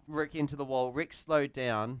bumped Rick into the wall. Rick slowed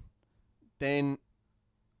down. Then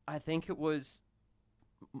I think it was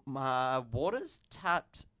Waters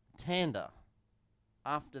tapped Tander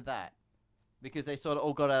after that, because they sort of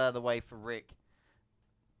all got out of the way for Rick.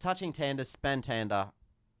 Touching Tander, span Tander.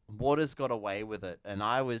 Waters got away with it. And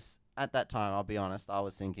I was, at that time, I'll be honest, I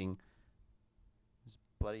was thinking, it's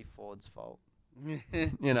bloody Ford's fault.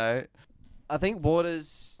 I think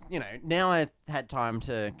Waters, now I had time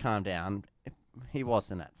to calm down. He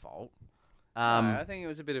wasn't at fault. No, I think it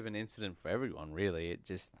was a bit of an incident for everyone, really. It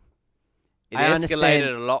I escalated understand.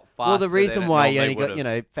 a lot faster. Well, the reason than it why he normally only got,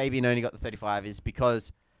 would've. Fabian only got the 35 is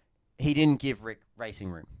because he didn't give Rick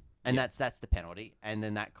racing room. And that's the penalty. And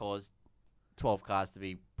then that caused 12 cars to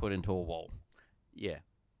be put into a wall. Yeah.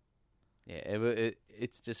 Yeah,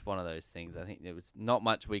 it's just one of those things. I think there was not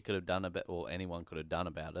much we could have done about, or anyone could have done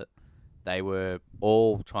about it. They were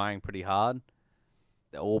all trying pretty hard.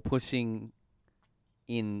 They're all pushing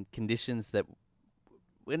in conditions that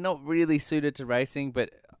were not really suited to racing,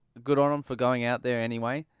 but good on them for going out there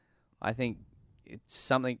anyway. I think it's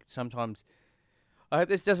something sometimes. I hope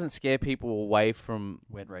this doesn't scare people away from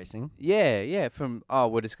Wet racing. Yeah, from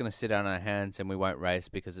we're just going to sit on our hands and we won't race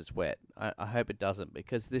because it's wet. I hope it doesn't,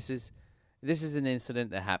 because this is an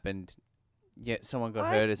incident that happened. Yeah, someone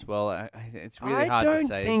got hurt as well. It's really hard to say.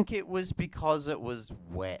 I don't think it was because it was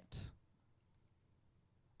wet.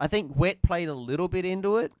 I think wet played a little bit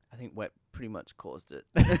into it. I think wet pretty much caused it.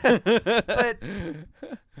 But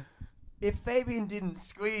if Fabian didn't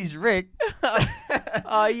squeeze Rick...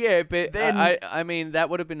 yeah, but then I mean, that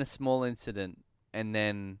would have been a small incident, and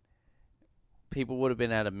then people would have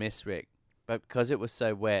been able to miss Rick. But because it was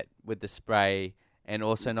so wet with the spray and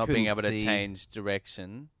also not being able to change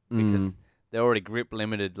direction, because they're already grip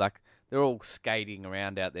limited, like they're all skating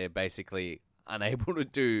around out there basically unable to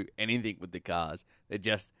do anything with the cars. They're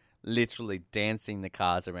just literally dancing the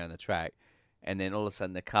cars around the track, and then all of a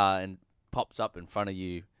sudden the car pops up in front of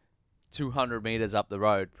you 200 meters up the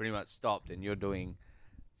road, pretty much stopped, and you're doing,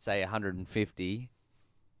 say, 150.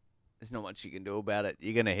 There's not much you can do about it.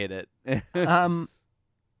 You're going to hit it.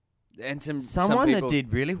 And someone some people, that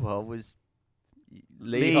did really well was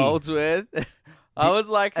Lee Holdsworth. I was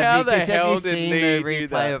like, how the hell did Lee the do replay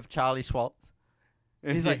that? of Charlie Schwartz?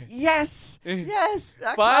 He's like, yes,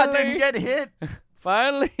 that car Finally. didn't get hit.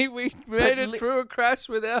 Finally, we made it through a crash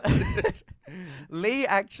without it. Lee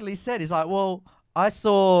actually said, he's like, well, I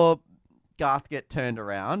saw Garth get turned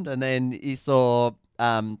around, and then he saw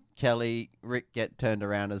Rick get turned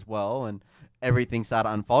around as well, and everything started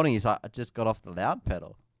unfolding. He's like, I just got off the loud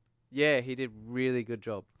pedal. Yeah, he did really good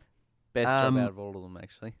job. Best job out of all of them,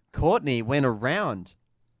 actually. Courtney went around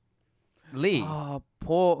Lee. Oh,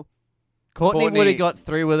 poor Courtney would have got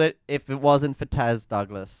through with it if it wasn't for Taz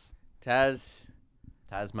Douglas. Taz,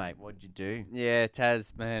 mate, what'd you do? Yeah,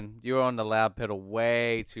 Taz, man, you were on the loud pedal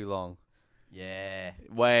way too long. Yeah.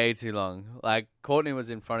 Way too long. Like, Courtney was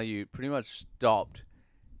in front of you, pretty much stopped,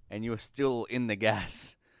 and you were still in the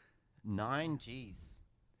gas. 9 Gs.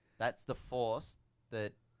 That's the force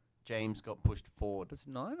that James got pushed forward. Was it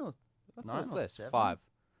 9 or? I thought 9 it was or less. 7? 5.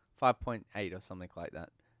 5.8 or something like that.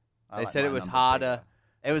 I They like said my it was number harder. bigger.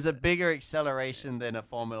 It was a bigger acceleration than a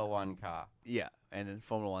Formula 1 car. Yeah, and in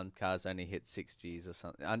Formula 1 cars only hit 6 Gs or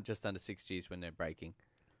something. Just under 6 Gs when they're braking.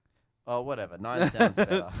 Oh, whatever. 9 sounds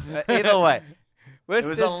better. Either way, it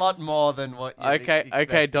was a lot more than what you expected.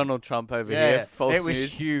 Okay, Donald Trump over here. False it was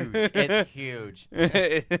news. huge. It's huge.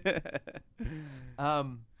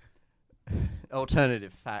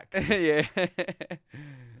 Alternative facts. Yeah.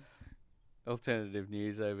 Alternative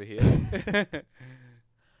news over here.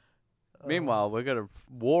 Meanwhile, we've got a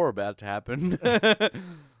war about to happen.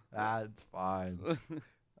 That's fine.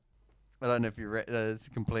 I don't know if you read. It's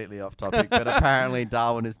completely off topic, but apparently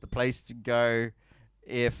Darwin is the place to go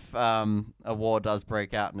if a war does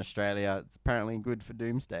break out in Australia. It's apparently good for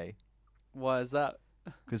doomsday Why is that?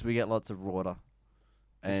 because we get lots of water.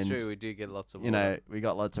 It's And true, we do get lots of water. you know, we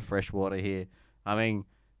got lots of fresh water here. I mean,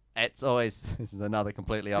 it's always, this is another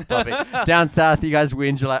completely off topic. Down south, you guys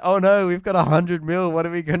whinge, you're like, oh no, we've got 100 mil. What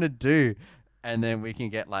are we going to do? And then we can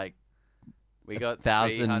get like we got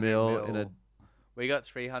 1,000 mil in a. We got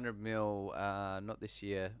 300 mil, not this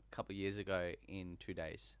year, a couple of years ago, in 2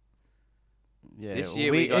 days. Yeah, This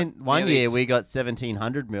year we got in one nearly year we got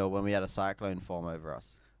 1,700 mil when we had a cyclone form over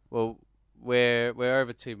us. Well, we're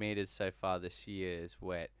over 2 meters so far this year is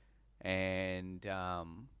wet, and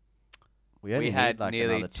We only had need like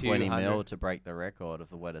nearly another 20 mil 200 to break the record of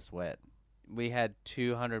the wettest wet. we had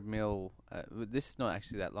 200 mil. This is not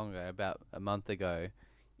actually that long ago, about a month ago,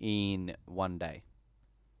 in 1 day.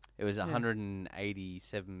 It was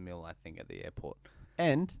 187 mil, I think, at the airport.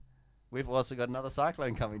 And we've also got another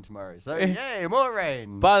cyclone coming tomorrow. So, yay, more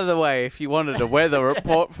rain. By the way, if you wanted a weather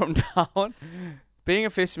report from Darwin, being a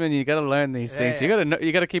fisherman, you got to learn these things. Yeah.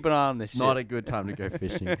 You got to keep an eye on this. It's not a good time to go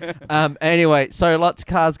fishing. Anyway, so lots of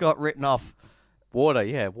cars got written off.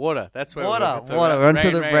 Water. That's where Water. we're We're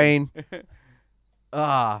onto the rain.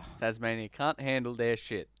 Tasmania can't handle their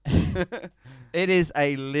shit. It is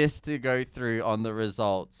a list to go through on the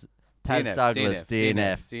results. Taz Douglas,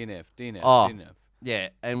 DNF. DNF. Oh. DNF. Yeah,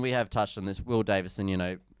 and we have touched on this. Will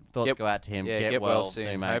Davison, thoughts go out to him. Yeah, get well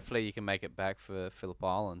soon, mate. Hopefully you can make it back for Phillip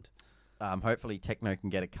Island. Hopefully Techno can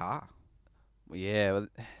get a car. Yeah, well,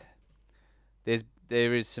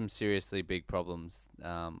 there is some seriously big problems.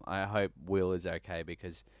 I hope Will is okay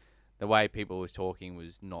because the way people were talking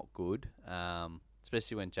was not good.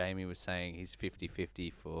 Especially when Jamie was saying he's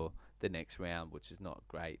 50-50 for the next round, which is not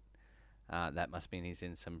great. That must mean he's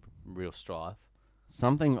in some real strife.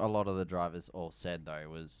 Something a lot of the drivers all said, though,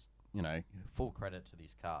 was, full credit to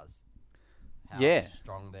these cars. How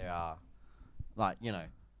strong they are. Like,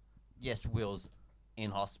 yes, Will's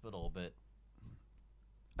in hospital, but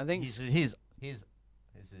I think he's sitting,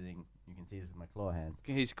 you can see this with my claw hands.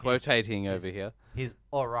 He's quotating over here. He's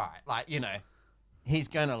all right. Like, he's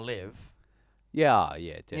going to live. Yeah,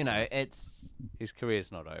 definitely. It's... His career's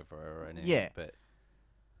not over or anything. Yeah.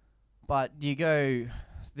 But you go,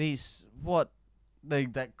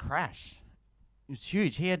 that crash, it was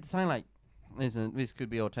huge. He had something like, this could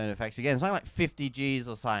be alternative facts again, something like 50 Gs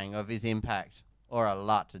or something of his impact, or a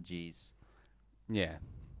lot of Gs. Yeah.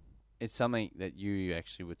 It's something that you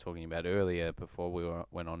actually were talking about earlier before we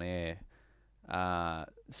went on air.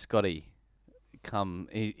 Scotty,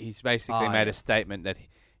 he's basically made a statement that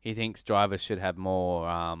he thinks drivers should have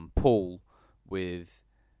more pull with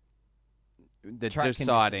the track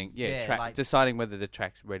deciding, conditions. Deciding whether the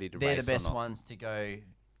track's ready to race or not. They're the best ones to go,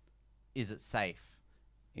 is it safe?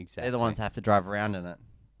 Exactly. They're the ones that have to drive around in it.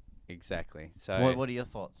 Exactly. So what are your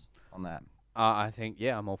thoughts on that? I think,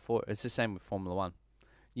 I'm all for it. It's the same with Formula 1.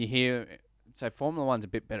 You hear, so Formula 1's a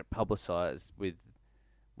bit better publicised with,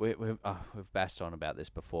 we've bashed on about this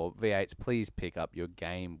before. V8s, please pick up your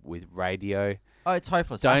game with radio. Oh, it's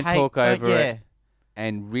hopeless. Don't talk over it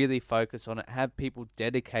and really focus on it. Have people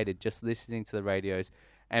dedicated just listening to the radios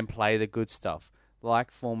and play the good stuff like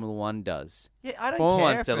Formula 1 does. Yeah, I don't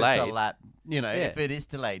Formula care if delayed. it's a lap, if it is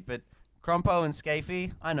delayed. But Crompo and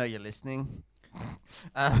Scafey, I know you're listening.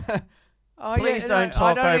 Please don't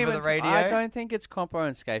talk over the radio. I don't think it's Crompo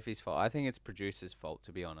and Scafey's fault. I think it's producers' fault,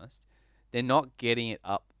 to be honest. They're not getting it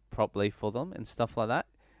up properly for them and stuff like that.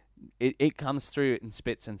 It comes through in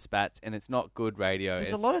spits and spats, and it's not good radio.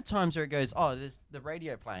 There's a lot of times where it goes, there's the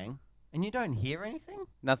radio playing, and you don't hear anything.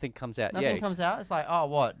 Nothing comes out. Nothing comes out. It's like,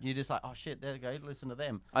 what? You're just like, shit, there you go, listen to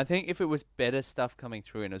them. I think if it was better stuff coming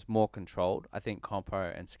through and it was more controlled, I think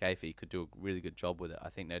Crompo and Scafey could do a really good job with it. I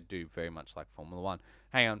think they'd do very much like Formula 1.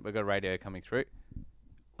 Hang on, we've got a radio coming through.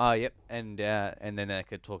 Oh, yep, and then they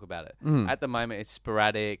could talk about it. At the moment, it's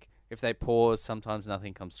sporadic. If they pause, sometimes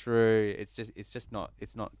nothing comes through. It's just not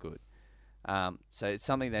good. So it's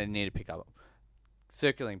something they need to pick up.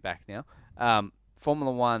 Circling back now,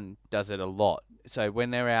 Formula 1 does it a lot. So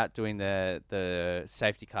when they're out doing the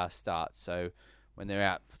safety car starts, so when they're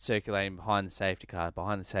out circulating behind the safety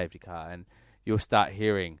car, and you'll start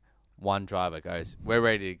hearing one driver goes, "We're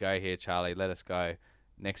ready to go here, Charlie. Let us go.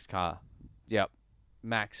 Next car." Yep.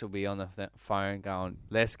 Max will be on the phone going,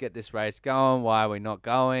 "Let's get this race going. Why are we not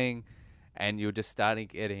going?" And you're just starting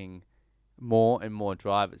getting more and more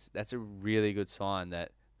drivers. That's a really good sign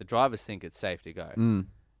that the drivers think it's safe to go.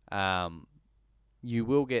 You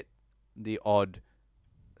will get the odd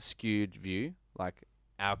skewed view, like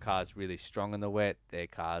our car's really strong in the wet, their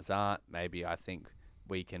cars aren't. Maybe I think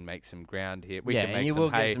we can make some ground here. We can make and you some will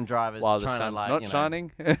hay get some drivers while the trying sun's to not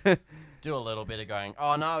shining. Do a little bit of going,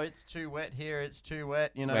 oh no, it's too wet here, it's too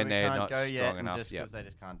wet, when we they're can't not go yet, strong enough, just because they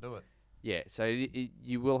just can't do it. Yeah, so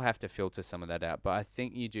you will have to filter some of that out, but I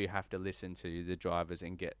think you do have to listen to the drivers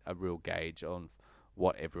and get a real gauge on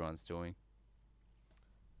what everyone's doing.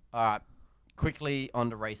 All right, quickly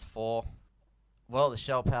on to race 4. Well, the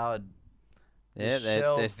Shell-powered, they're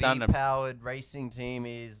V-powered racing team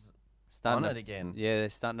is on it again. Yeah, they're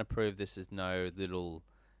starting to prove this is no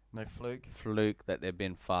fluke that they've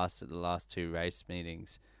been fast at the last 2 race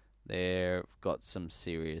meetings. They've got some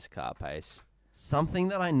serious car pace. Something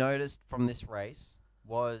that I noticed from this race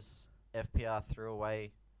was FPR threw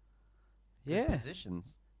away good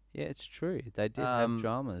positions. Yeah, it's true. They did have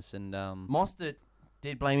dramas. And Mostert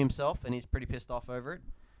did blame himself, and he's pretty pissed off over it.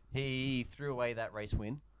 He threw away that race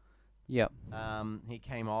win. Yep. He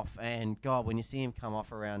came off, and God, when you see him come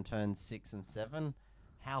off around turns 6 and 7,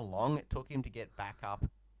 how long it took him to get back up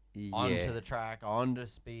onto the track, onto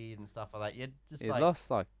speed and stuff like that. You just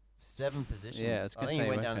lost 7 positions. Yeah, I think he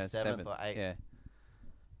went down to 7th or 8th.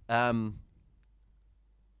 Yeah.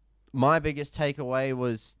 My biggest takeaway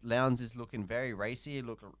was Lowndes is looking very racy. He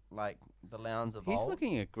looked like the Lowndes of old. He's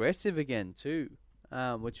looking aggressive again too,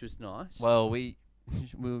 which was nice. Well,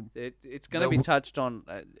 it's going to be touched on.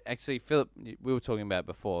 Actually, Philip, we were talking about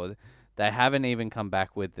before. They haven't even come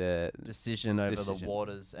back with the decision over the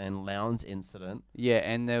Waters and Lowndes incident. Yeah,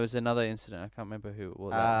 and there was another incident. I can't remember who it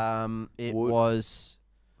was. It Wood? was.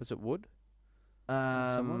 Was it Wood?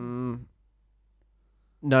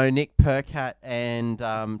 No, Nick Percat and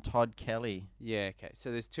Todd Kelly. Yeah, okay.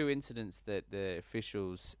 So there's 2 incidents that the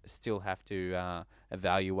officials still have to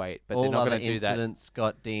evaluate, but all they're not other going to do that. incidents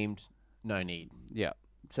got deemed no need. Yeah.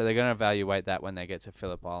 So they're going to evaluate that when they get to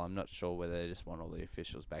Phillip Island. I'm not sure whether they just want all the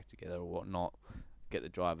officials back together or whatnot. Get the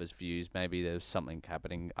drivers' views. Maybe there's something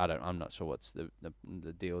happening. I'm not sure what's the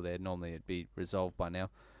deal there. Normally it'd be resolved by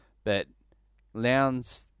now, but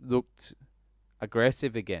Lowndes looked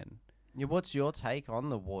aggressive again. Yeah, what's your take on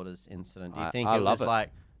the Waters incident? Do you think I it love was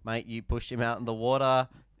like, mate, you pushed him out in the water?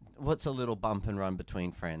 What's a little bump and run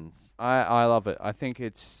between friends? I love it. I think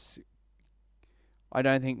I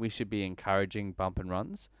don't think we should be encouraging bump and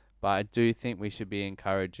runs, but I do think we should be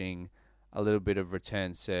encouraging a little bit of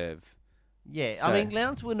return serve. Yeah, I mean,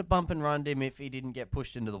 Lowndes wouldn't have bump and runned him if he didn't get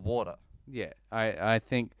pushed into the water. Yeah, I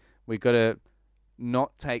think we got to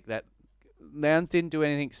not take that. Lowndes didn't do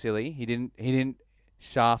anything silly. He didn't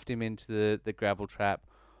shaft him into the gravel trap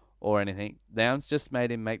or anything. Lowndes just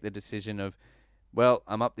made him make the decision of, well,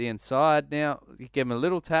 I'm up the inside now. You give him a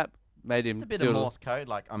little tap, made him just a bit of Morse code,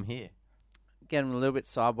 like I'm here. Get him a little bit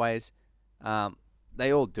sideways.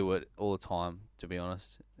 They all do it all the time, to be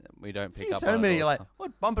honest. We don't pick up so on it many. all You're the like, time.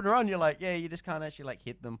 what, bump and run? You're like, yeah, you just can't actually like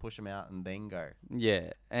hit them, push them out, and then go.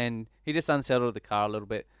 Yeah, and he just unsettled the car a little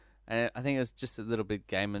bit. And I think it was just a little bit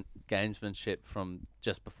gamesmanship from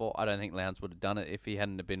just before. I don't think Lowndes would have done it if he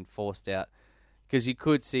hadn't have been forced out. Because you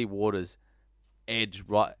could see Waters edge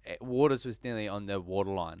right. Waters was nearly on the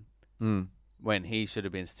waterline when he should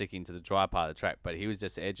have been sticking to the dry part of the track. But he was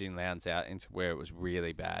just edging Lowndes out into where it was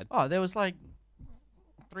really bad. Oh, there was like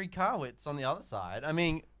 3 car widths on the other side. I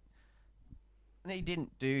mean, he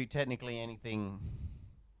didn't do technically anything.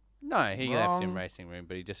 No, he wrong. left him racing room,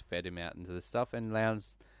 but he just fed him out into the stuff. And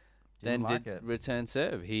Lowndes Didn't then like did it. return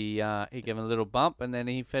serve. He gave him a little bump, and then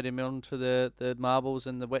he fed him onto the marbles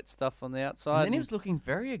and the wet stuff on the outside. And then he was looking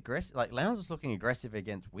very aggressive. Like Lowndes was looking aggressive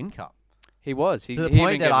against Whincup. He was. To the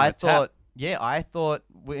point that I thought, I thought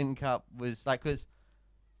Whincup was like, because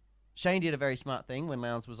Shane did a very smart thing when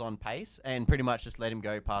Lowndes was on pace and pretty much just let him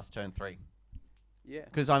go past turn 3. Yeah.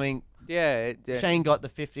 Because, I mean, Yeah. Shane got the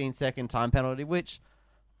 15-second time penalty, which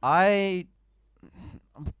I'm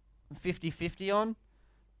 50-50 on.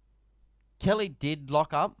 Kelly did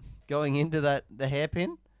lock up going into the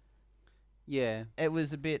hairpin. Yeah. It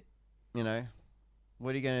was a bit, what are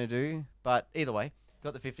you going to do? But either way,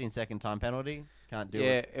 got the 15-second time penalty. Can't do it.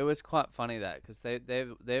 Yeah, it was quite funny that because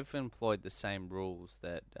they've employed the same rules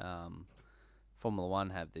that Formula One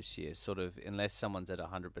have this year. Sort of, unless someone's at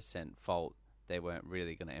 100% fault, they weren't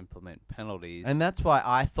really going to implement penalties. And that's why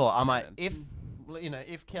I thought,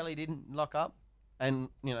 if Kelly didn't lock up and,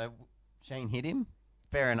 Shane hit him,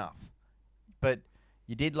 fair enough. But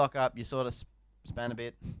you did lock up, you sort of span a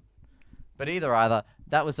bit. But either,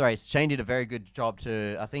 that was the race. Shane did a very good job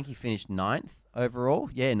I think he finished 9th overall.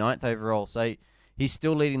 Yeah, 9th overall. So he's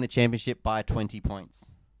still leading the championship by 20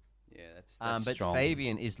 points. Yeah, that's but strong.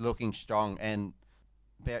 Fabian is looking strong and,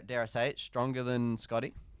 dare I say it, stronger than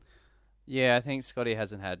Scotty. Yeah, I think Scotty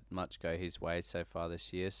hasn't had much go his way so far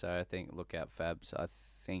this year. So I think look out Fabs. I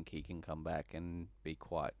think he can come back and be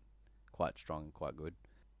quite strong and quite good.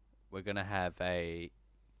 We're going to have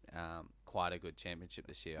quite a good championship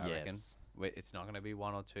this year, I reckon. It's not going to be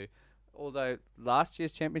 1 or 2. Although last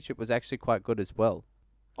year's championship was actually quite good as well.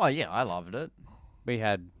 Oh, yeah, I loved it. We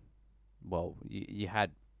had, you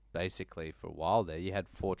had basically for a while there, you had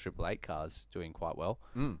 4 888 cars doing quite well.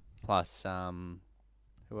 Plus,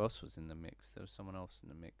 who else was in the mix? There was someone else in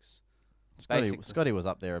the mix. Scotty was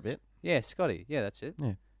up there a bit. Yeah, Scotty. Yeah, that's it.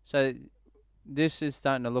 Yeah. So this is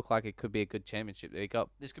starting to look like it could be a good championship.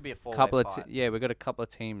 This could be a couple fight. we've got a couple of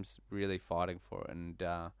teams really fighting for it, and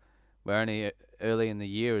we're only early in the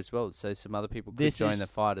year as well, so some other people could join the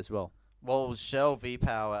fight as well. Well, Shell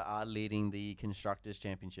V-Power are leading the Constructors'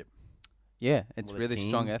 Championship. Yeah, it's really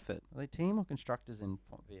strong effort. Are they team or Constructors in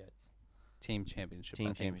V8s? Team championship.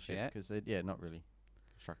 Team championship, because not really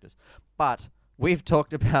Constructors. But we've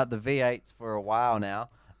talked about the V8s for a while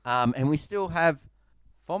now, and we still have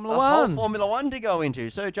Formula whole One. Formula One to go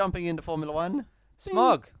into. So jumping into Formula One.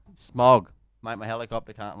 Smog. Mate, my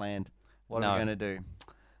helicopter can't land. What are we going to do?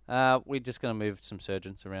 We're just going to move some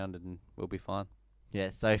surgeons around and we'll be fine.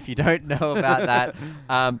 Yeah, so if you don't know about that,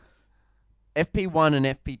 FP1 and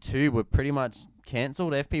FP2 were pretty much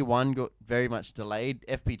cancelled. FP1 got very much delayed.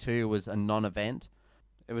 FP2 was a non-event.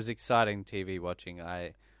 It was exciting TV watching.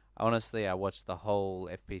 I Honestly, I watched the whole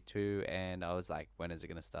FP2 and I was like, when is it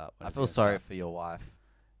going to start? When I is it feel gonna sorry start? for your wife.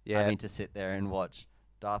 Yeah, Having to sit there and watch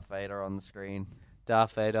Darth Vader on the screen.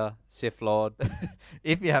 Darth Vader, Sith Lord.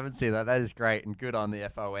 If you haven't seen that, that is great and good on the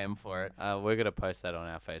FOM for it. We're going to post that on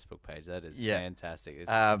our Facebook page. That is fantastic.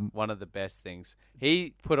 It's one of the best things.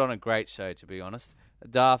 He put on a great show, to be honest.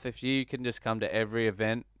 Darth, if you can just come to every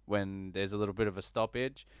event when there's a little bit of a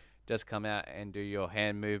stoppage, just come out and do your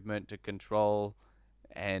hand movement to control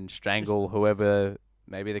and strangle whoever.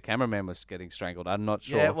 Maybe the cameraman was getting strangled. I'm not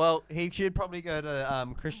sure. Yeah, well, he should probably go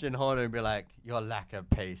to Christian Horner and be like, your lack of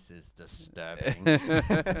pace is disturbing.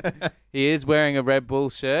 He is wearing a Red Bull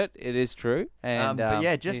shirt. It is true. And but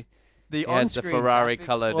yeah, just he on-screen has the Ferrari graphics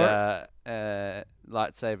coloured for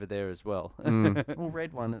lightsaber there as well. well,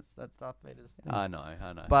 red one. That's Darth Vader's thing. I know.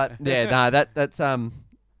 But yeah, no, that's I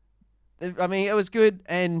mean, it was good,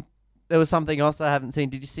 and there was something else I haven't seen.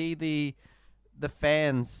 Did you see the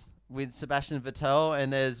fans with Sebastian Vettel,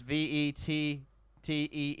 and there's VETTEE,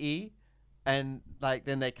 and like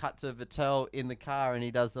then they cut to Vettel in the car, and he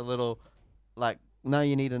does a little like, no,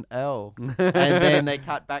 you need an L, and then they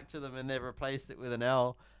cut back to them, and they replaced it with an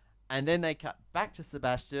L, and then they cut back to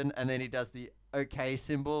Sebastian, and then he does the OK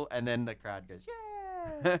symbol, and then the crowd goes,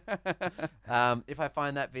 yeah. If I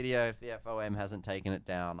find that video, if the FOM hasn't taken it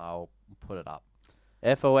down, I'll put it up.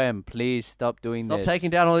 FOM, please stop doing this. Stop taking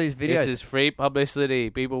down all these videos. This is free publicity.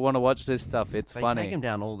 People want to watch this stuff. It's They funny. take them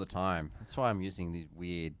down all the time. That's why I'm using these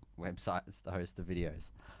weird websites to host the videos.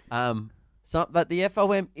 But the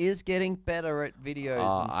FOM is getting better at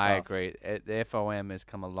videos and stuff. I agree. The FOM has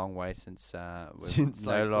come a long way since we Since,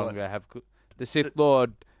 no like, longer have the Sith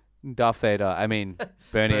Lord Darth Vader. I mean,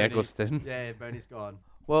 Bernie Eccleston. Yeah, Bernie's gone.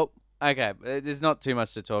 Well, okay. There's not too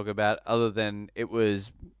much to talk about other than it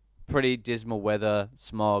was pretty dismal weather,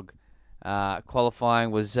 smog.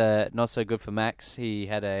 Qualifying was not so good for Max. He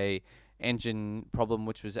had a engine problem,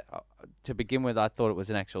 which was, to begin with, I thought it was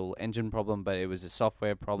an actual engine problem, but it was a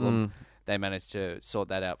software problem. They managed to sort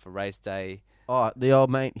that out for race day. Oh, the old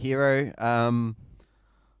mate Hero,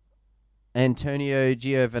 Antonio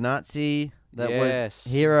Giovinazzi, that was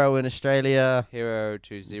Hero in Australia. Hero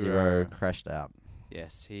 2-0 crashed out.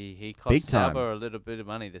 Yes, he Big cost time. Sauber a little bit of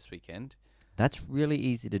money this weekend. That's really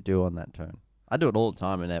easy to do on that turn. I do it all the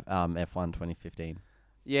time in F1 2015.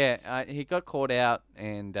 Yeah, he got caught out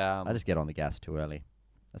and I just get on the gas too early.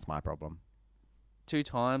 That's my problem. 2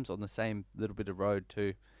 times on the same little bit of road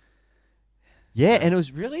too. Yeah, and it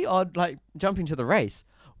was really odd, like, jumping to the race,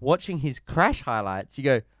 watching his crash highlights. You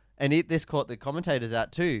go, and this caught the commentators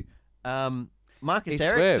out too. Marcus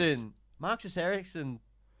Ericsson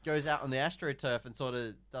goes out on the AstroTurf and sort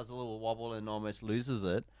of does a little wobble and almost loses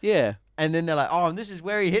it. Yeah. And then they're like, oh, and this is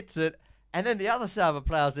where he hits it. And then the other Sauber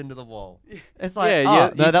plows into the wall. It's like,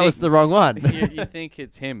 that was the wrong one. you think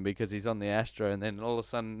it's him because he's on the Astro, and then all of a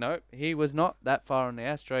sudden, nope, he was not that far on the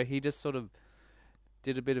Astro. He just sort of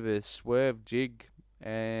did a bit of a swerve jig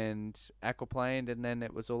and aquaplaned, and then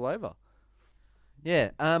it was all over. Yeah.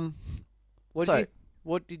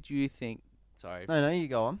 What did you think? Sorry. No, you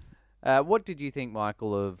go on. What did you think,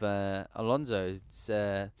 Michael, of Alonso's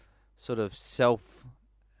sort of self,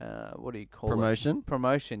 what do you call it?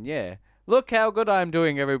 Promotion, yeah. Look how good I'm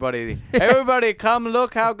doing, everybody. Everybody come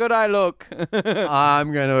look how good I look.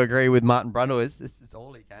 I'm going to agree with Martin Brundle. This is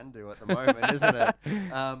all he can do at the moment, isn't it?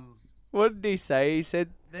 What did he say? He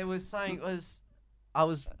said... There was saying... I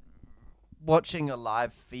was watching a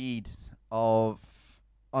live feed on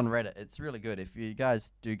Reddit. It's really good. If you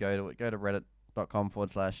guys do go to it, go to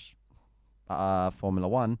reddit.com/Formula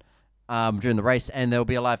 1 during the race, and there'll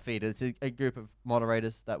be a live feed. It's a group of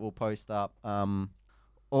moderators that will post up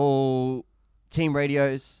all team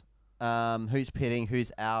radios, who's pitting,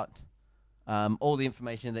 who's out, all the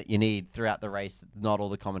information that you need throughout the race. Not all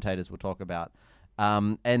the commentators will talk about.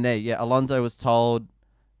 And Alonso was told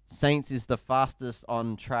Sainz is the fastest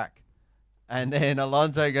on track. And then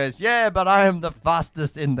Alonso goes, yeah, but I am the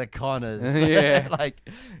fastest in the corners. Yeah.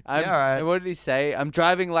 All right. What did he say? I'm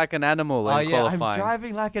driving like an animal in qualifying. I'm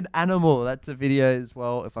driving like an animal. That's a video as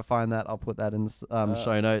well. If I find that, I'll put that in the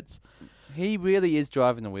show notes. He really is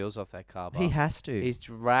driving the wheels off that car. He has to. He's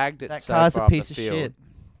dragged it that so car's far a piece up the of field. shit.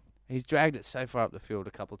 He's dragged it so far up the field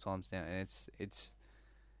a couple times now, and it's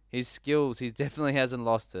his skills. He definitely hasn't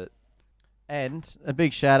lost it. And a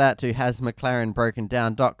big shout out to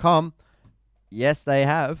hasmclarenbrokendown.com. Yes, they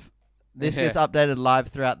have. This gets updated live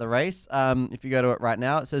throughout the race. If you go to it right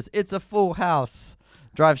now, it says, it's a full house.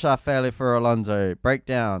 Drive shaft failure for Alonso.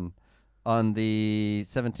 Breakdown on the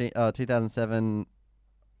 2007,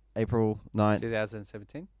 April 9th.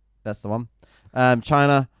 2017? That's the one.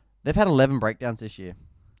 China, they've had 11 breakdowns this year.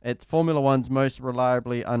 It's Formula One's most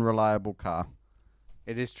reliably unreliable car.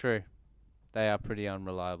 It is true. They are pretty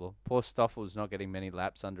unreliable. Poor Stoffel's not getting many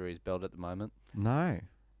laps under his belt at the moment. No.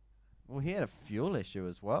 Well, he had a fuel issue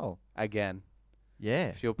as well. Again.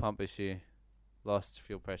 Yeah. Fuel pump issue. Lost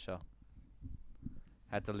fuel pressure.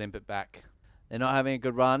 Had to limp it back. They're not having a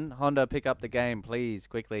good run. Honda, pick up the game, please,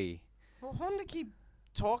 quickly. Well, Honda keep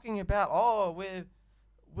talking about,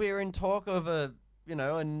 we're in talk of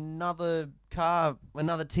another car,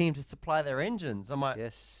 another team to supply their engines. I'm like,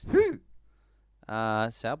 Yes. who?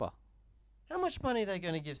 Sauber. How much money are they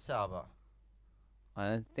going to give Sauber?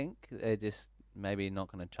 I think they're just maybe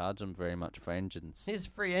not going to charge them very much for engines. Here's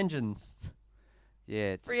free engines.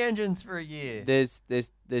 Yeah, it's, Free engines for a year. there's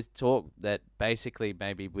talk that basically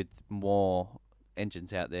maybe with more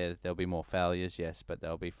engines out there, there'll be more failures, yes, but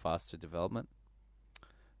there'll be faster development.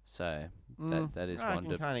 So that is I one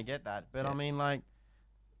can to kind of get that. But, yeah. I mean, like,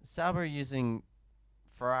 Sauber are using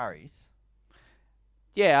Ferraris.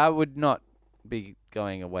 Yeah, I would not be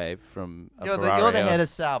going away from a You're Ferrari. the head of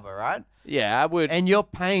Sauber, right? Yeah, I would. And you're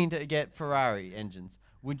paying to get Ferrari engines.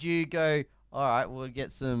 Would you go, all right, we'll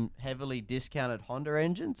get some heavily discounted Honda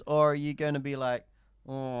engines? Or are you going to be like,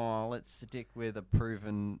 oh, let's stick with a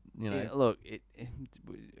proven, Yeah, look, it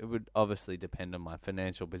would obviously depend on my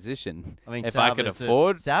financial position. I mean, if I could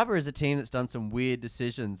afford. Sauber is a team that's done some weird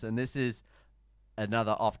decisions, and this is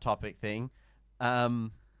another off-topic thing.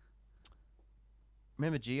 Remember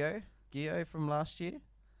Gio from last year?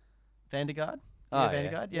 Vandergaard?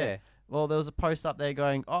 Vandergaard? Yeah. Well, there was a post up there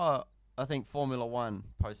going, I think Formula One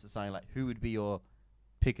posted something like, who would be your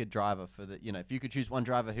pick a driver for the, if you could choose one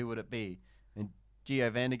driver, who would it be? And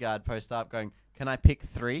Gio Vandergaard posted up going, can I pick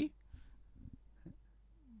 3? Do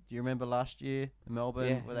you remember last year in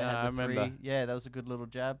Melbourne where they had the 3? Remember. Yeah, that was a good little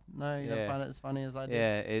jab. No, you don't find it as funny as I did?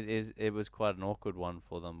 Yeah, it was quite an awkward one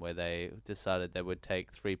for them where they decided they would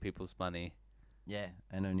take 3 people's money. Yeah,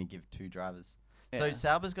 and only give 2 drivers. Yeah. So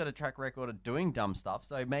Sauber's got a track record of doing dumb stuff,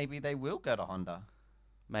 so maybe they will go to Honda.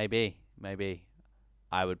 Maybe.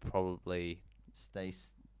 I would probably Stay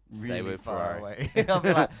stay really with far Ferrari. away. I'll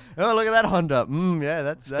be like, oh, look at that Honda. Yeah,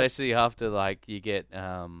 that's especially after like you get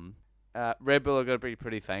Red Bull are going to be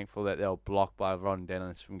pretty thankful that they'll block by Ron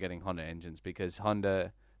Dennis from getting Honda engines because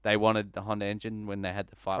they wanted the Honda engine when they had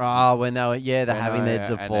the fight. when they were they're having their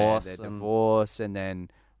divorce. And then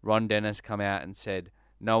Ron Dennis come out and said,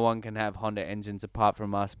 no one can have Honda engines apart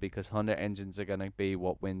from us because Honda engines are going to be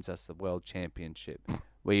what wins us the world championship.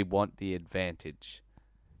 We want the advantage,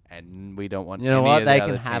 and we don't want any of the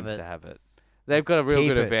other teams to have it. They've got a real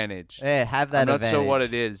good advantage. Yeah, have that advantage. I'm not sure what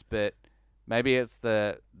it is, but maybe it's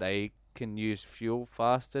they can use fuel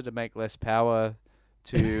faster to make less power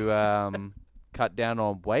to cut down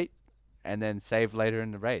on weight and then save later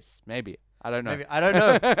in the race. Maybe. I don't know. Maybe. I don't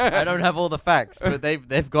know. I don't have all the facts, but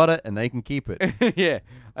they've got it and they can keep it. Yeah.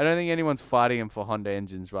 I don't think anyone's fighting them for Honda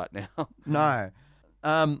engines right now. No.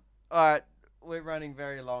 All right. We're running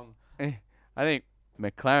very long. I think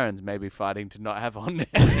McLaren's maybe fighting to not have Honda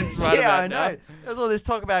engines right yeah, about I know. now. There's all this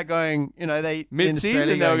talk about going, they...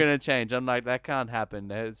 Mid-season they were going to change. I'm like, that can't happen.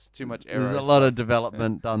 There's too much error. There's a lot of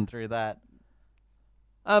development done through that.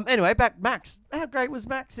 Anyway, back Max. How great was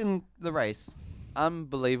Max in the race?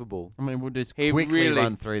 Unbelievable. I mean, we'll just He quickly really-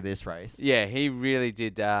 run through this race. Yeah, he really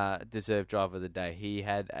did deserve driver of the day. He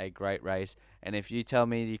had a great race. And if you tell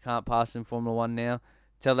me you can't pass in Formula 1 now,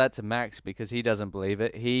 tell that to Max because he doesn't believe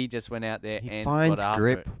it. He just went out there He and finds got after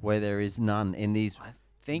grip it. where there is none in these I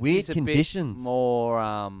think weird he's a conditions. bit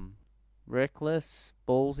more reckless,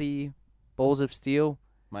 ballsy, balls of steel.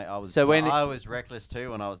 Mate, I was reckless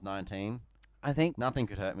too when I was 19. I think Nothing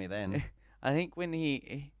could hurt me then. I think when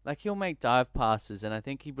he'll make dive passes, and I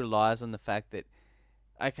think he relies on the fact that,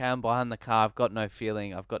 okay, I'm behind the car, I've got no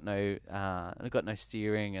feeling, I've got no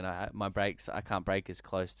steering, and my brakes, I can't brake as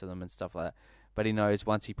close to them and stuff like that. But he knows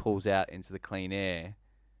once he pulls out into the clean air,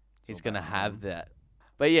 he's going to have that.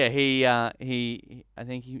 But yeah, I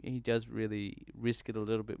think he does really risk it a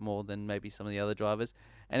little bit more than maybe some of the other drivers,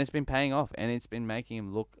 and it's been paying off, and it's been making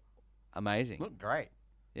him look amazing. Look great.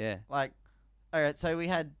 Yeah. Like, all right, so we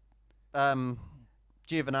had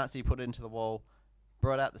Giovinazzi put it into the wall,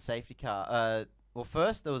 brought out the safety car. Well,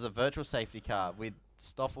 first there was a virtual safety car with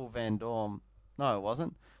Stoffel Van Dorn. No, it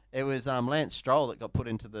wasn't. It was Lance Stroll that got put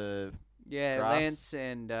into the Yeah, grass. Lance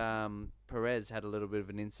and Perez had a little bit of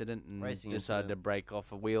an incident and Racing decided to incident. break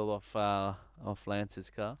off a wheel off Lance's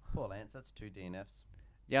car. Poor Lance, that's 2 DNFs.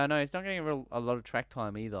 Yeah, I know. He's not getting a lot of track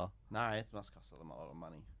time either. No, it must cost them a lot of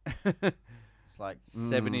money. It's like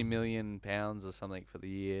 70 million pounds or something for the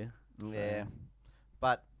year. Yeah.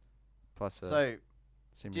 But, Plus a so,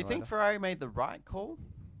 simulator. do you think Ferrari made the right call?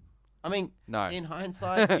 I mean, No. in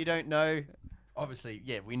hindsight, you don't know. Obviously,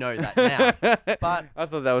 yeah, we know that now. But I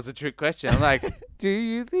thought that was a trick question. I'm like, do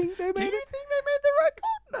you think they made do you it? think they made the right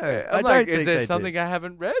call? No, I'm like, is there something I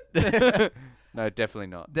haven't read? No, definitely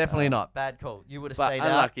not. Definitely not. Bad call. You would have But stayed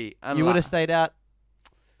unlucky. out. You would have stayed out,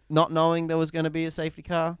 not knowing there was going to be a safety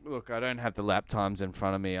car. Look, I don't have the lap times in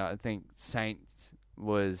front of me. I think Saints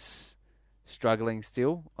was struggling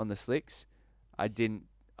still on the slicks. I don't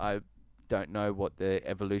know what the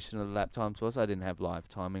evolution of the lap times was. I didn't have live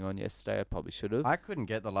timing on yesterday. I probably should have. I couldn't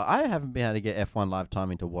get I haven't been able to get F1 live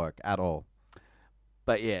timing to work at all.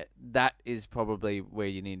 But yeah, that is probably where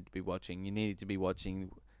you need to be watching. You needed to be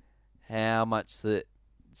watching how much the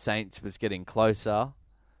Saints was getting closer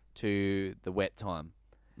to the wet time.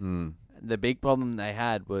 The big problem they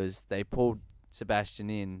had was they pulled Sebastian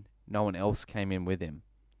in. No one else came in with him.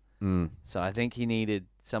 So I think he needed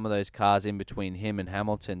some of those cars in between him and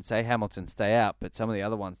Hamilton. Say Hamilton stay out, but some of the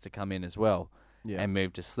other ones to come in as well and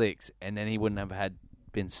move to slicks, and then he wouldn't have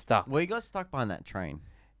been stuck. Well, he got stuck behind that train.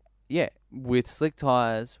 Yeah, with slick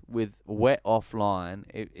tyres, with wet offline,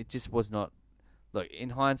 it just was not. Look,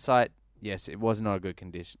 in hindsight, yes, it was not a good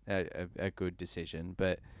condition, a good decision,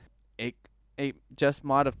 but it just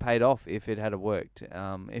might have paid off if it had worked.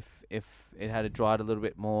 If it had dried a little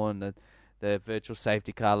bit more and the virtual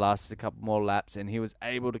safety car lasted a couple more laps and he was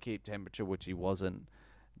able to keep temperature, which he wasn't.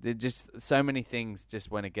 There just so many things just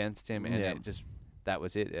went against him, and that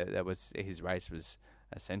was it. That was his race was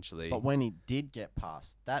essentially. But when he did get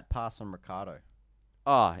past, that pass on Ricciardo.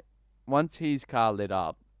 Once his car lit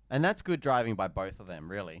up. And that's good driving by both of them,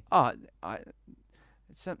 really. It's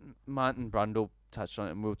something Martin Brundle touched on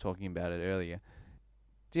it, and we were talking about it earlier.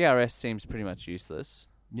 DRS seems pretty much useless.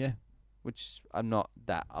 Yeah. Which I'm not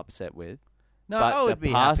that upset with. No, but I would be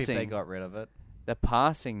happy if they got rid of it. The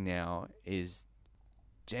passing now is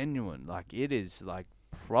genuine. Like, it is like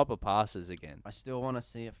proper passes again. I still want to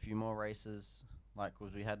see a few more races. Like,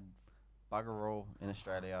 because we had bugger all in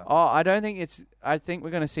Australia. I think we're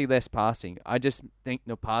going to see less passing. I just think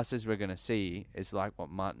the passes we're going to see is like what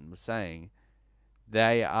Martin was saying.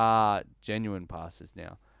 They are genuine passes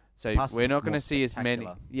now. So we're not going to see as many.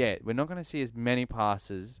 Yeah, we're not going to see as many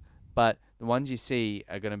passes, but the ones you see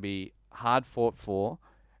are going to be hard fought for.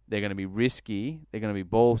 They're going to be risky. They're going to be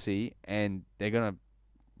ballsy, and they're going to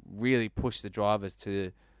really push the drivers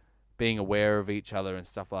to being aware of each other and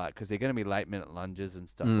stuff like that, because they're going to be late minute lunges and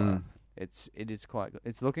stuff like that.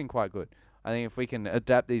 It's looking quite good. I think if we can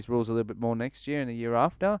adapt these rules a little bit more next year and the year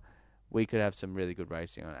after, we could have some really good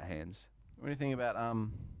racing on our hands. What do you think about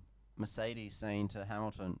Mercedes saying to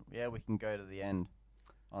Hamilton, yeah, we can go to the end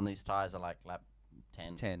on these tyres are like lap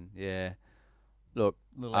 10? 10, yeah. Look,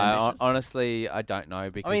 honestly, I don't know.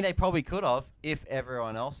 Because I mean, they probably could have if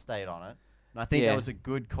everyone else stayed on it. And I think that was a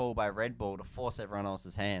good call by Red Bull to force everyone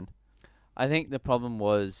else's hand. I think the problem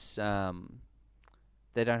was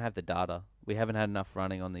they don't have the data. We haven't had enough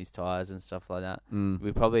running on these tyres and stuff like that.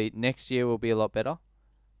 We probably, next year will be a lot better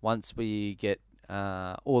once we get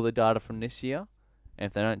all the data from this year. And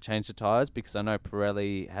if they don't change the tyres, because I know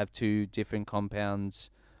Pirelli have 2 different compounds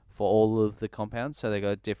for all of the compounds. So they got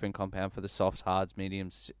a different compound for the softs, hards,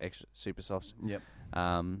 mediums, extra, super softs,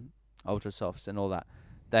 ultra softs and all that.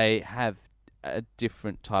 They have a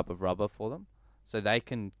different type of rubber for them. So they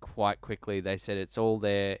can quite quickly, they said it's all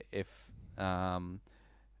there if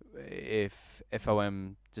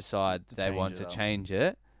FOM decide they want to change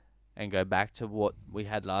it and go back to what we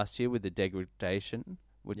had last year with the degradation,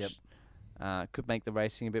 which could make the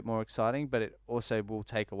racing a bit more exciting, but it also will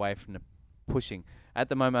take away from the pushing. At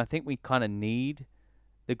the moment, I think we kind of need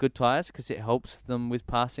the good tyres because it helps them with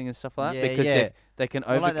passing and stuff like that. Because if they can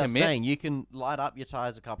overcommit. Like they were saying, you can light up your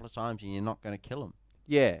tyres a couple of times and you're not going to kill them.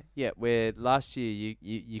 Yeah. Where last year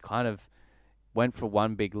you kind of went for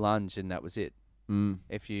one big lunge and that was it.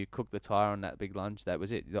 If you cooked the tyre on that big lunge, that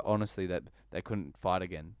was it. Honestly, that they couldn't fight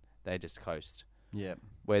again. They just coast. Yeah.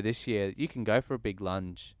 Where this year you can go for a big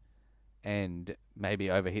lunge and maybe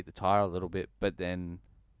overheat the tyre a little bit, but then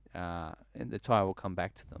and the tyre will come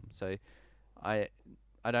back to them. So I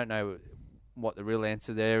don't know what the real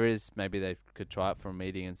answer there is. Maybe they could try it for a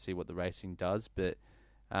meeting and see what the racing does, but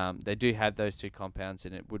they do have those 2 compounds,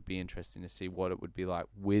 and it would be interesting to see what it would be like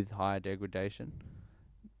with higher degradation.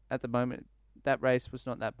 At the moment, that race was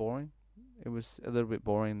not that boring. It was a little bit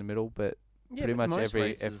boring in the middle, but pretty much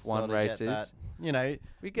every F1 race is. You know,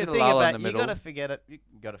 we get a lull in the middle. You got to forget it.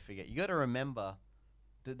 You got to remember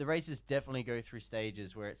that the races definitely go through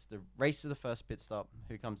stages where it's the race to the first pit stop,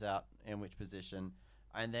 who comes out in which position,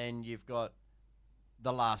 and then you've got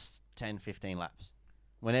the last 10, 15 laps.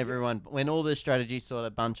 When all the strategies sort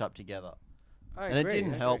of bunch up together. And it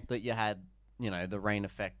didn't help that you had, the rain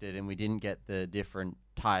affected and we didn't get the different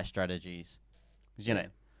tire strategies. 'Cause, Yeah.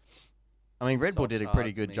 I mean, Red Bull did a Softs, pretty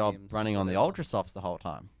hards, good job mediums, running on the whatever. ultra softs the whole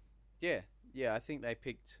time. Yeah, I think they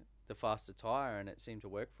picked the faster tyre and it seemed to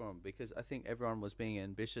work for them because I think everyone was being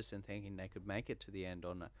ambitious and thinking they could make it to the end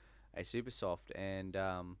on a super soft and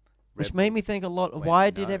Which Red made Bull me think a lot. went, Why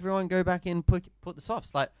did "No." everyone go back in and put the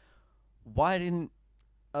softs? Like, why didn't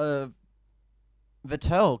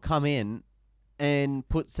Vettel come in and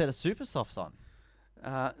put set of super softs on in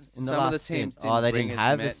the some last of the stint? teams didn't Oh, they bring didn't as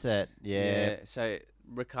have a met- set. Yeah, So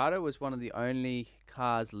Ricardo was one of the only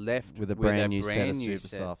cars left with a brand new set of new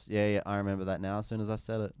super softs. Yeah, I remember that now. As soon as I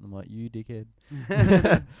said it, I'm like, you dickhead.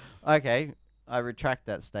 set. Okay, I retract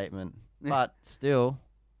that statement. But still,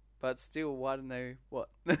 But still, why didn't they? What?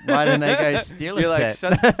 why didn't they go steal a You're like,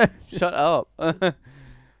 set? shut up.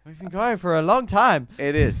 We've been going for a long time.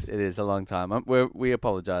 It is a long time. We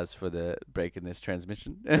apologize for the break in this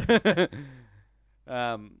transmission.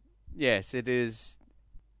 Yes, it is.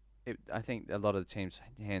 I think a lot of the teams'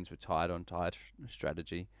 hands were tied on tire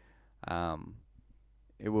strategy.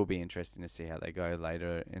 It will be interesting to see how they go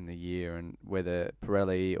later in the year and whether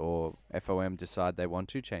Pirelli or FOM decide they want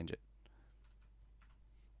to change it.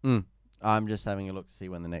 I'm just having a look to see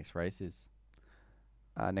when the next race is.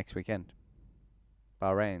 Next weekend,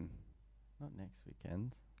 Bahrain. Not next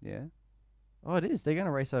weekend. Yeah, Oh, it is. They're going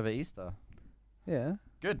to race over Easter. yeah.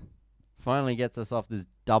 Good. Finally gets us off this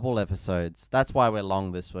double episodes. That's why we're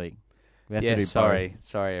long this week. We have to do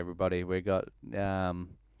sorry everybody. We got both.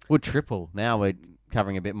 We're triple. Now we're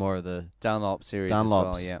covering a bit more of the... Dunlop series as well.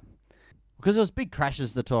 Dunlops. Yeah, Because there was big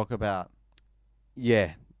crashes to talk about.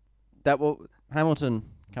 yeah. That will. Hamilton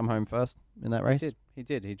come home first in that race. He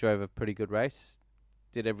did. He drove a pretty good race.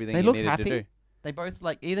 Did everything They he look needed happy. to do. They both,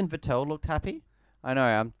 even Vettel looked happy. I know.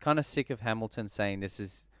 I'm kind of sick of Hamilton saying this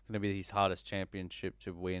is going to be his hardest championship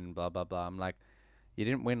to win. Blah blah blah. I'm like, you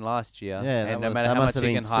didn't win last year. Yeah, and that no matter that how must much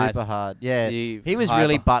have you been can hide, super hard. Yeah, you he was hide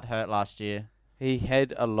really beh- butthurt last year. He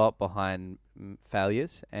had a lot behind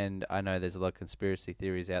failures, and I know there's a lot of conspiracy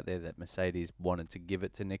theories out there that Mercedes wanted to give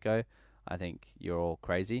it to Nico. I think you're all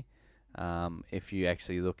crazy. If you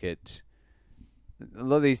actually look at a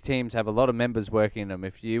lot of these teams have a lot of members working in them.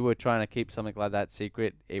 If you were trying to keep something like that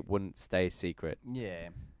secret, it wouldn't stay secret. Yeah.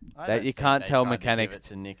 That you can't tell mechanics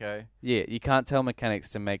to Nico. Yeah, you can't tell mechanics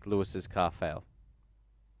to make Lewis's car fail.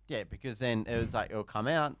 Yeah, because then it was it'll come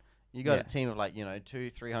out. You got Yeah. a team of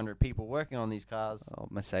 200-300 people working on these cars. Oh,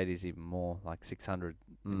 Mercedes even more, like 600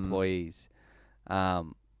 Mm. employees.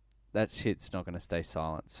 That shit's not going to stay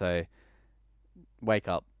silent. So wake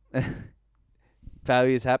up.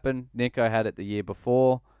 Failures happen. Nico had it the year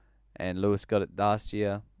before, and Lewis got it last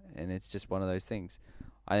year, and it's just one of those things.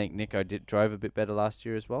 I think Nico drove a bit better last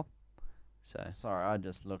year as well. So Sorry, I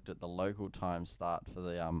just looked at the local time start for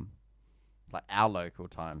the our local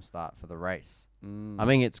time start for the race. I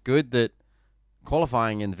mean, it's good that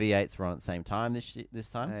qualifying and the V8s were on at the same time this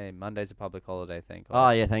time. hey, Monday's a public holiday, thank Oh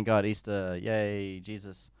God. yeah, thank God, Easter, yay,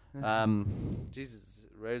 Jesus. Jesus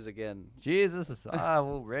rose again, Jesus,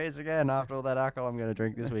 we'll raise again after all that alcohol I'm going to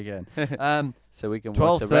drink this weekend. so we can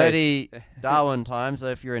watch the race. 12:30 Darwin time. So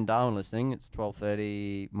if you're in Darwin listening, it's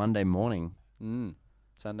 12:30 Monday morning.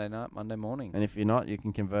 Sunday night, Monday morning. And if you're not, you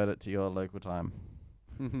can convert it to your local time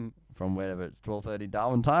from wherever it's 12:30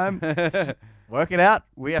 Darwin time. Work it out.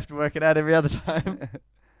 We have to work it out every other time.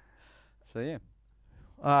 So yeah.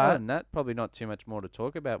 All Other right. than that, probably not too much more to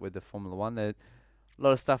talk about with the Formula One. There's a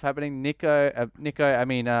lot of stuff happening. Valtteri.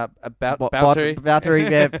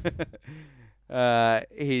 Valtteri, yeah.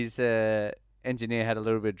 His engineer had a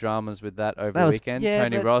little bit of dramas with that over That the was- weekend. yeah,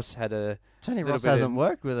 Tony but- Ross had a Tony Little Ross bit hasn't of-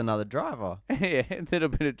 worked with another driver. a little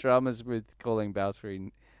bit of dramas with calling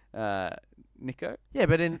Valtteri Nico. Yeah,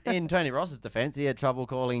 but in Tony Ross's defense, he had trouble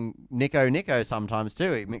calling Nico sometimes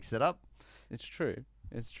too. He mixed it up. It's true.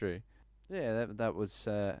 Yeah, that was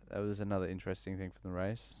another interesting thing for the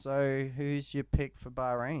race. So who's your pick for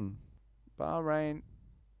Bahrain? Bahrain.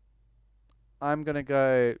 I'm gonna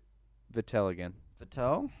go Vettel again.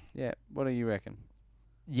 Vettel? Yeah. What do you reckon?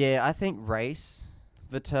 Yeah, I think race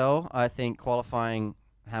Vettel. I think qualifying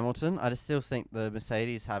Hamilton. I just still think the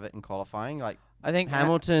Mercedes have it in qualifying. I think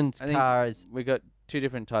Hamilton's I think- car is... we got two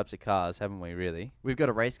different types of cars, haven't we? Really? We've got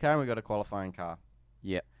a race car and we've got a qualifying car.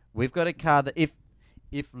 Yep. We've got a car that if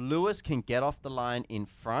Lewis can get off the line in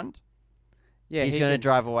front, Yeah, he's he going to can-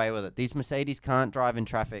 drive away with it. These Mercedes can't drive in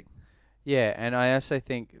traffic. Yeah, and I also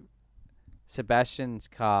think Sebastian's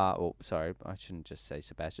car. Oh, sorry, I shouldn't just say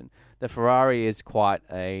Sebastian. The Ferrari is quite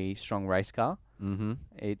a strong race car. Mm-hmm.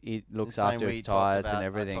 It looks The same after we its talked tyres about- and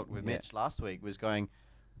everything. I talked with Yeah. Mitch last week, was going,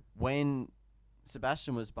 when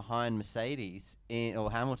Sebastian was behind Mercedes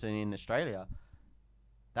or Hamilton in Australia,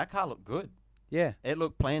 that car looked good. Yeah. It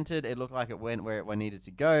looked planted. It looked like it went where it needed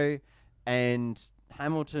to go. And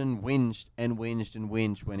Hamilton whinged and whinged and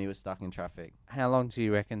whinged when he was stuck in traffic. How long do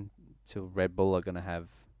you reckon till Red Bull are going to have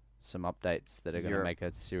some updates that are going to Europe. make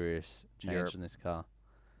a serious change Europe. in this car?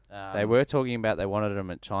 Um, They were talking about they wanted them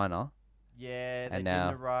at China. Yeah, they and didn't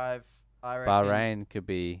now arrive. I reckon. Bahrain could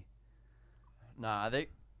be. Nah, they're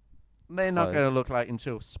not going to Close. look like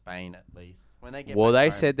until Spain at least. When they get Well, back they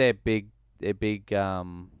home. said their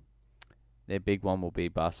big one will be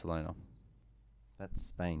Barcelona. That's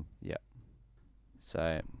Spain.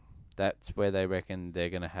 So that's where they reckon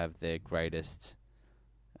they're going to have their greatest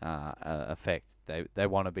effect. They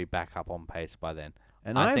want to be back up on pace by then.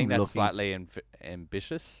 And I I'm think that's looking slightly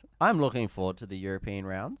ambitious. I'm looking forward to the European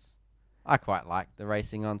rounds. I quite like the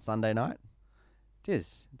racing on Sunday night.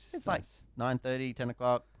 It's It's like nice. 9:30, 10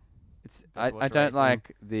 o'clock. It's Good to I watch the don't racing.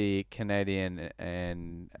 like the Canadian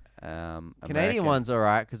and Canadian American. one's all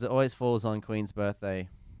right because it always falls on Queen's birthday.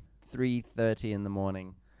 3:30 in the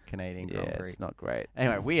morning, Canadian Yeah, Grand Prix. it's not great.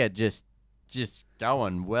 Anyway, we are just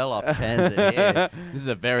going well off tangent here. This is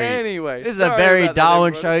a very Anyway, This is a sorry very about that,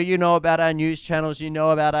 Darwin everybody. show. You know about our news channels. You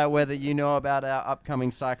know about our weather. You know about our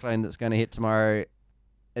upcoming cyclone that's going to hit tomorrow.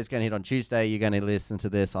 It's going to hit on Tuesday. You're going to listen to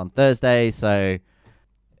this on Thursday. So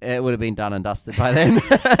it would have been done and dusted by then.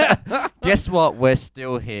 Guess what? We're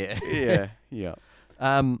still here. Yeah.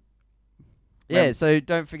 Yeah, so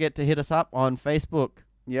don't forget to hit us up on Facebook.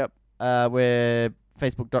 Yep. We're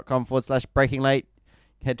facebook.com/Breaking Late.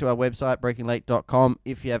 Head to our website, breakinglate.com.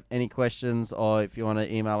 If you have any questions or if you want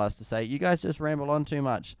to email us to say, you guys just ramble on too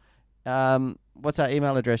much. What's our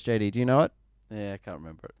email address, JD? Do you know it? Yeah, I can't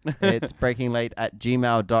remember it. It's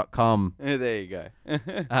breakinglate@gmail.com. There you go.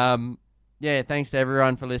 Yeah, thanks to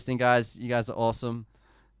everyone for listening, guys. You guys are awesome.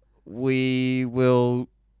 We will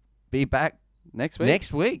be back Next week.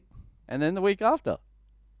 next week. And then the week after.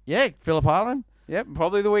 Yeah, Phillip Island. Yep,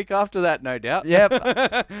 probably the week after that, no doubt. Yep.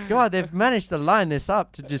 God, they've managed to line this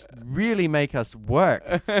up to just really make us work.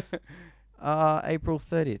 April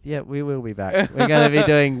 30th. Yeah, we will be back. We're going to be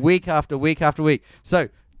doing week after week after week. So,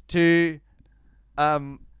 to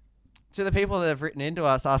the people that have written into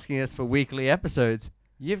us asking us for weekly episodes,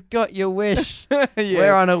 you've got your wish.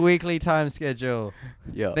 We're on a weekly time schedule.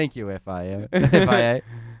 Yeah. Thank you, FIA. FIA.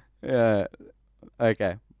 Yeah.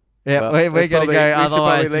 Okay. Yeah, Well, we're let's going to probably- go. We should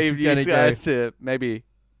Otherwise, probably this is leave you going to go. guys to maybe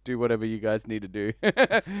do whatever you guys need to do. All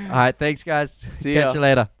right, thanks, guys. See Catch ya. you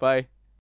later. Bye.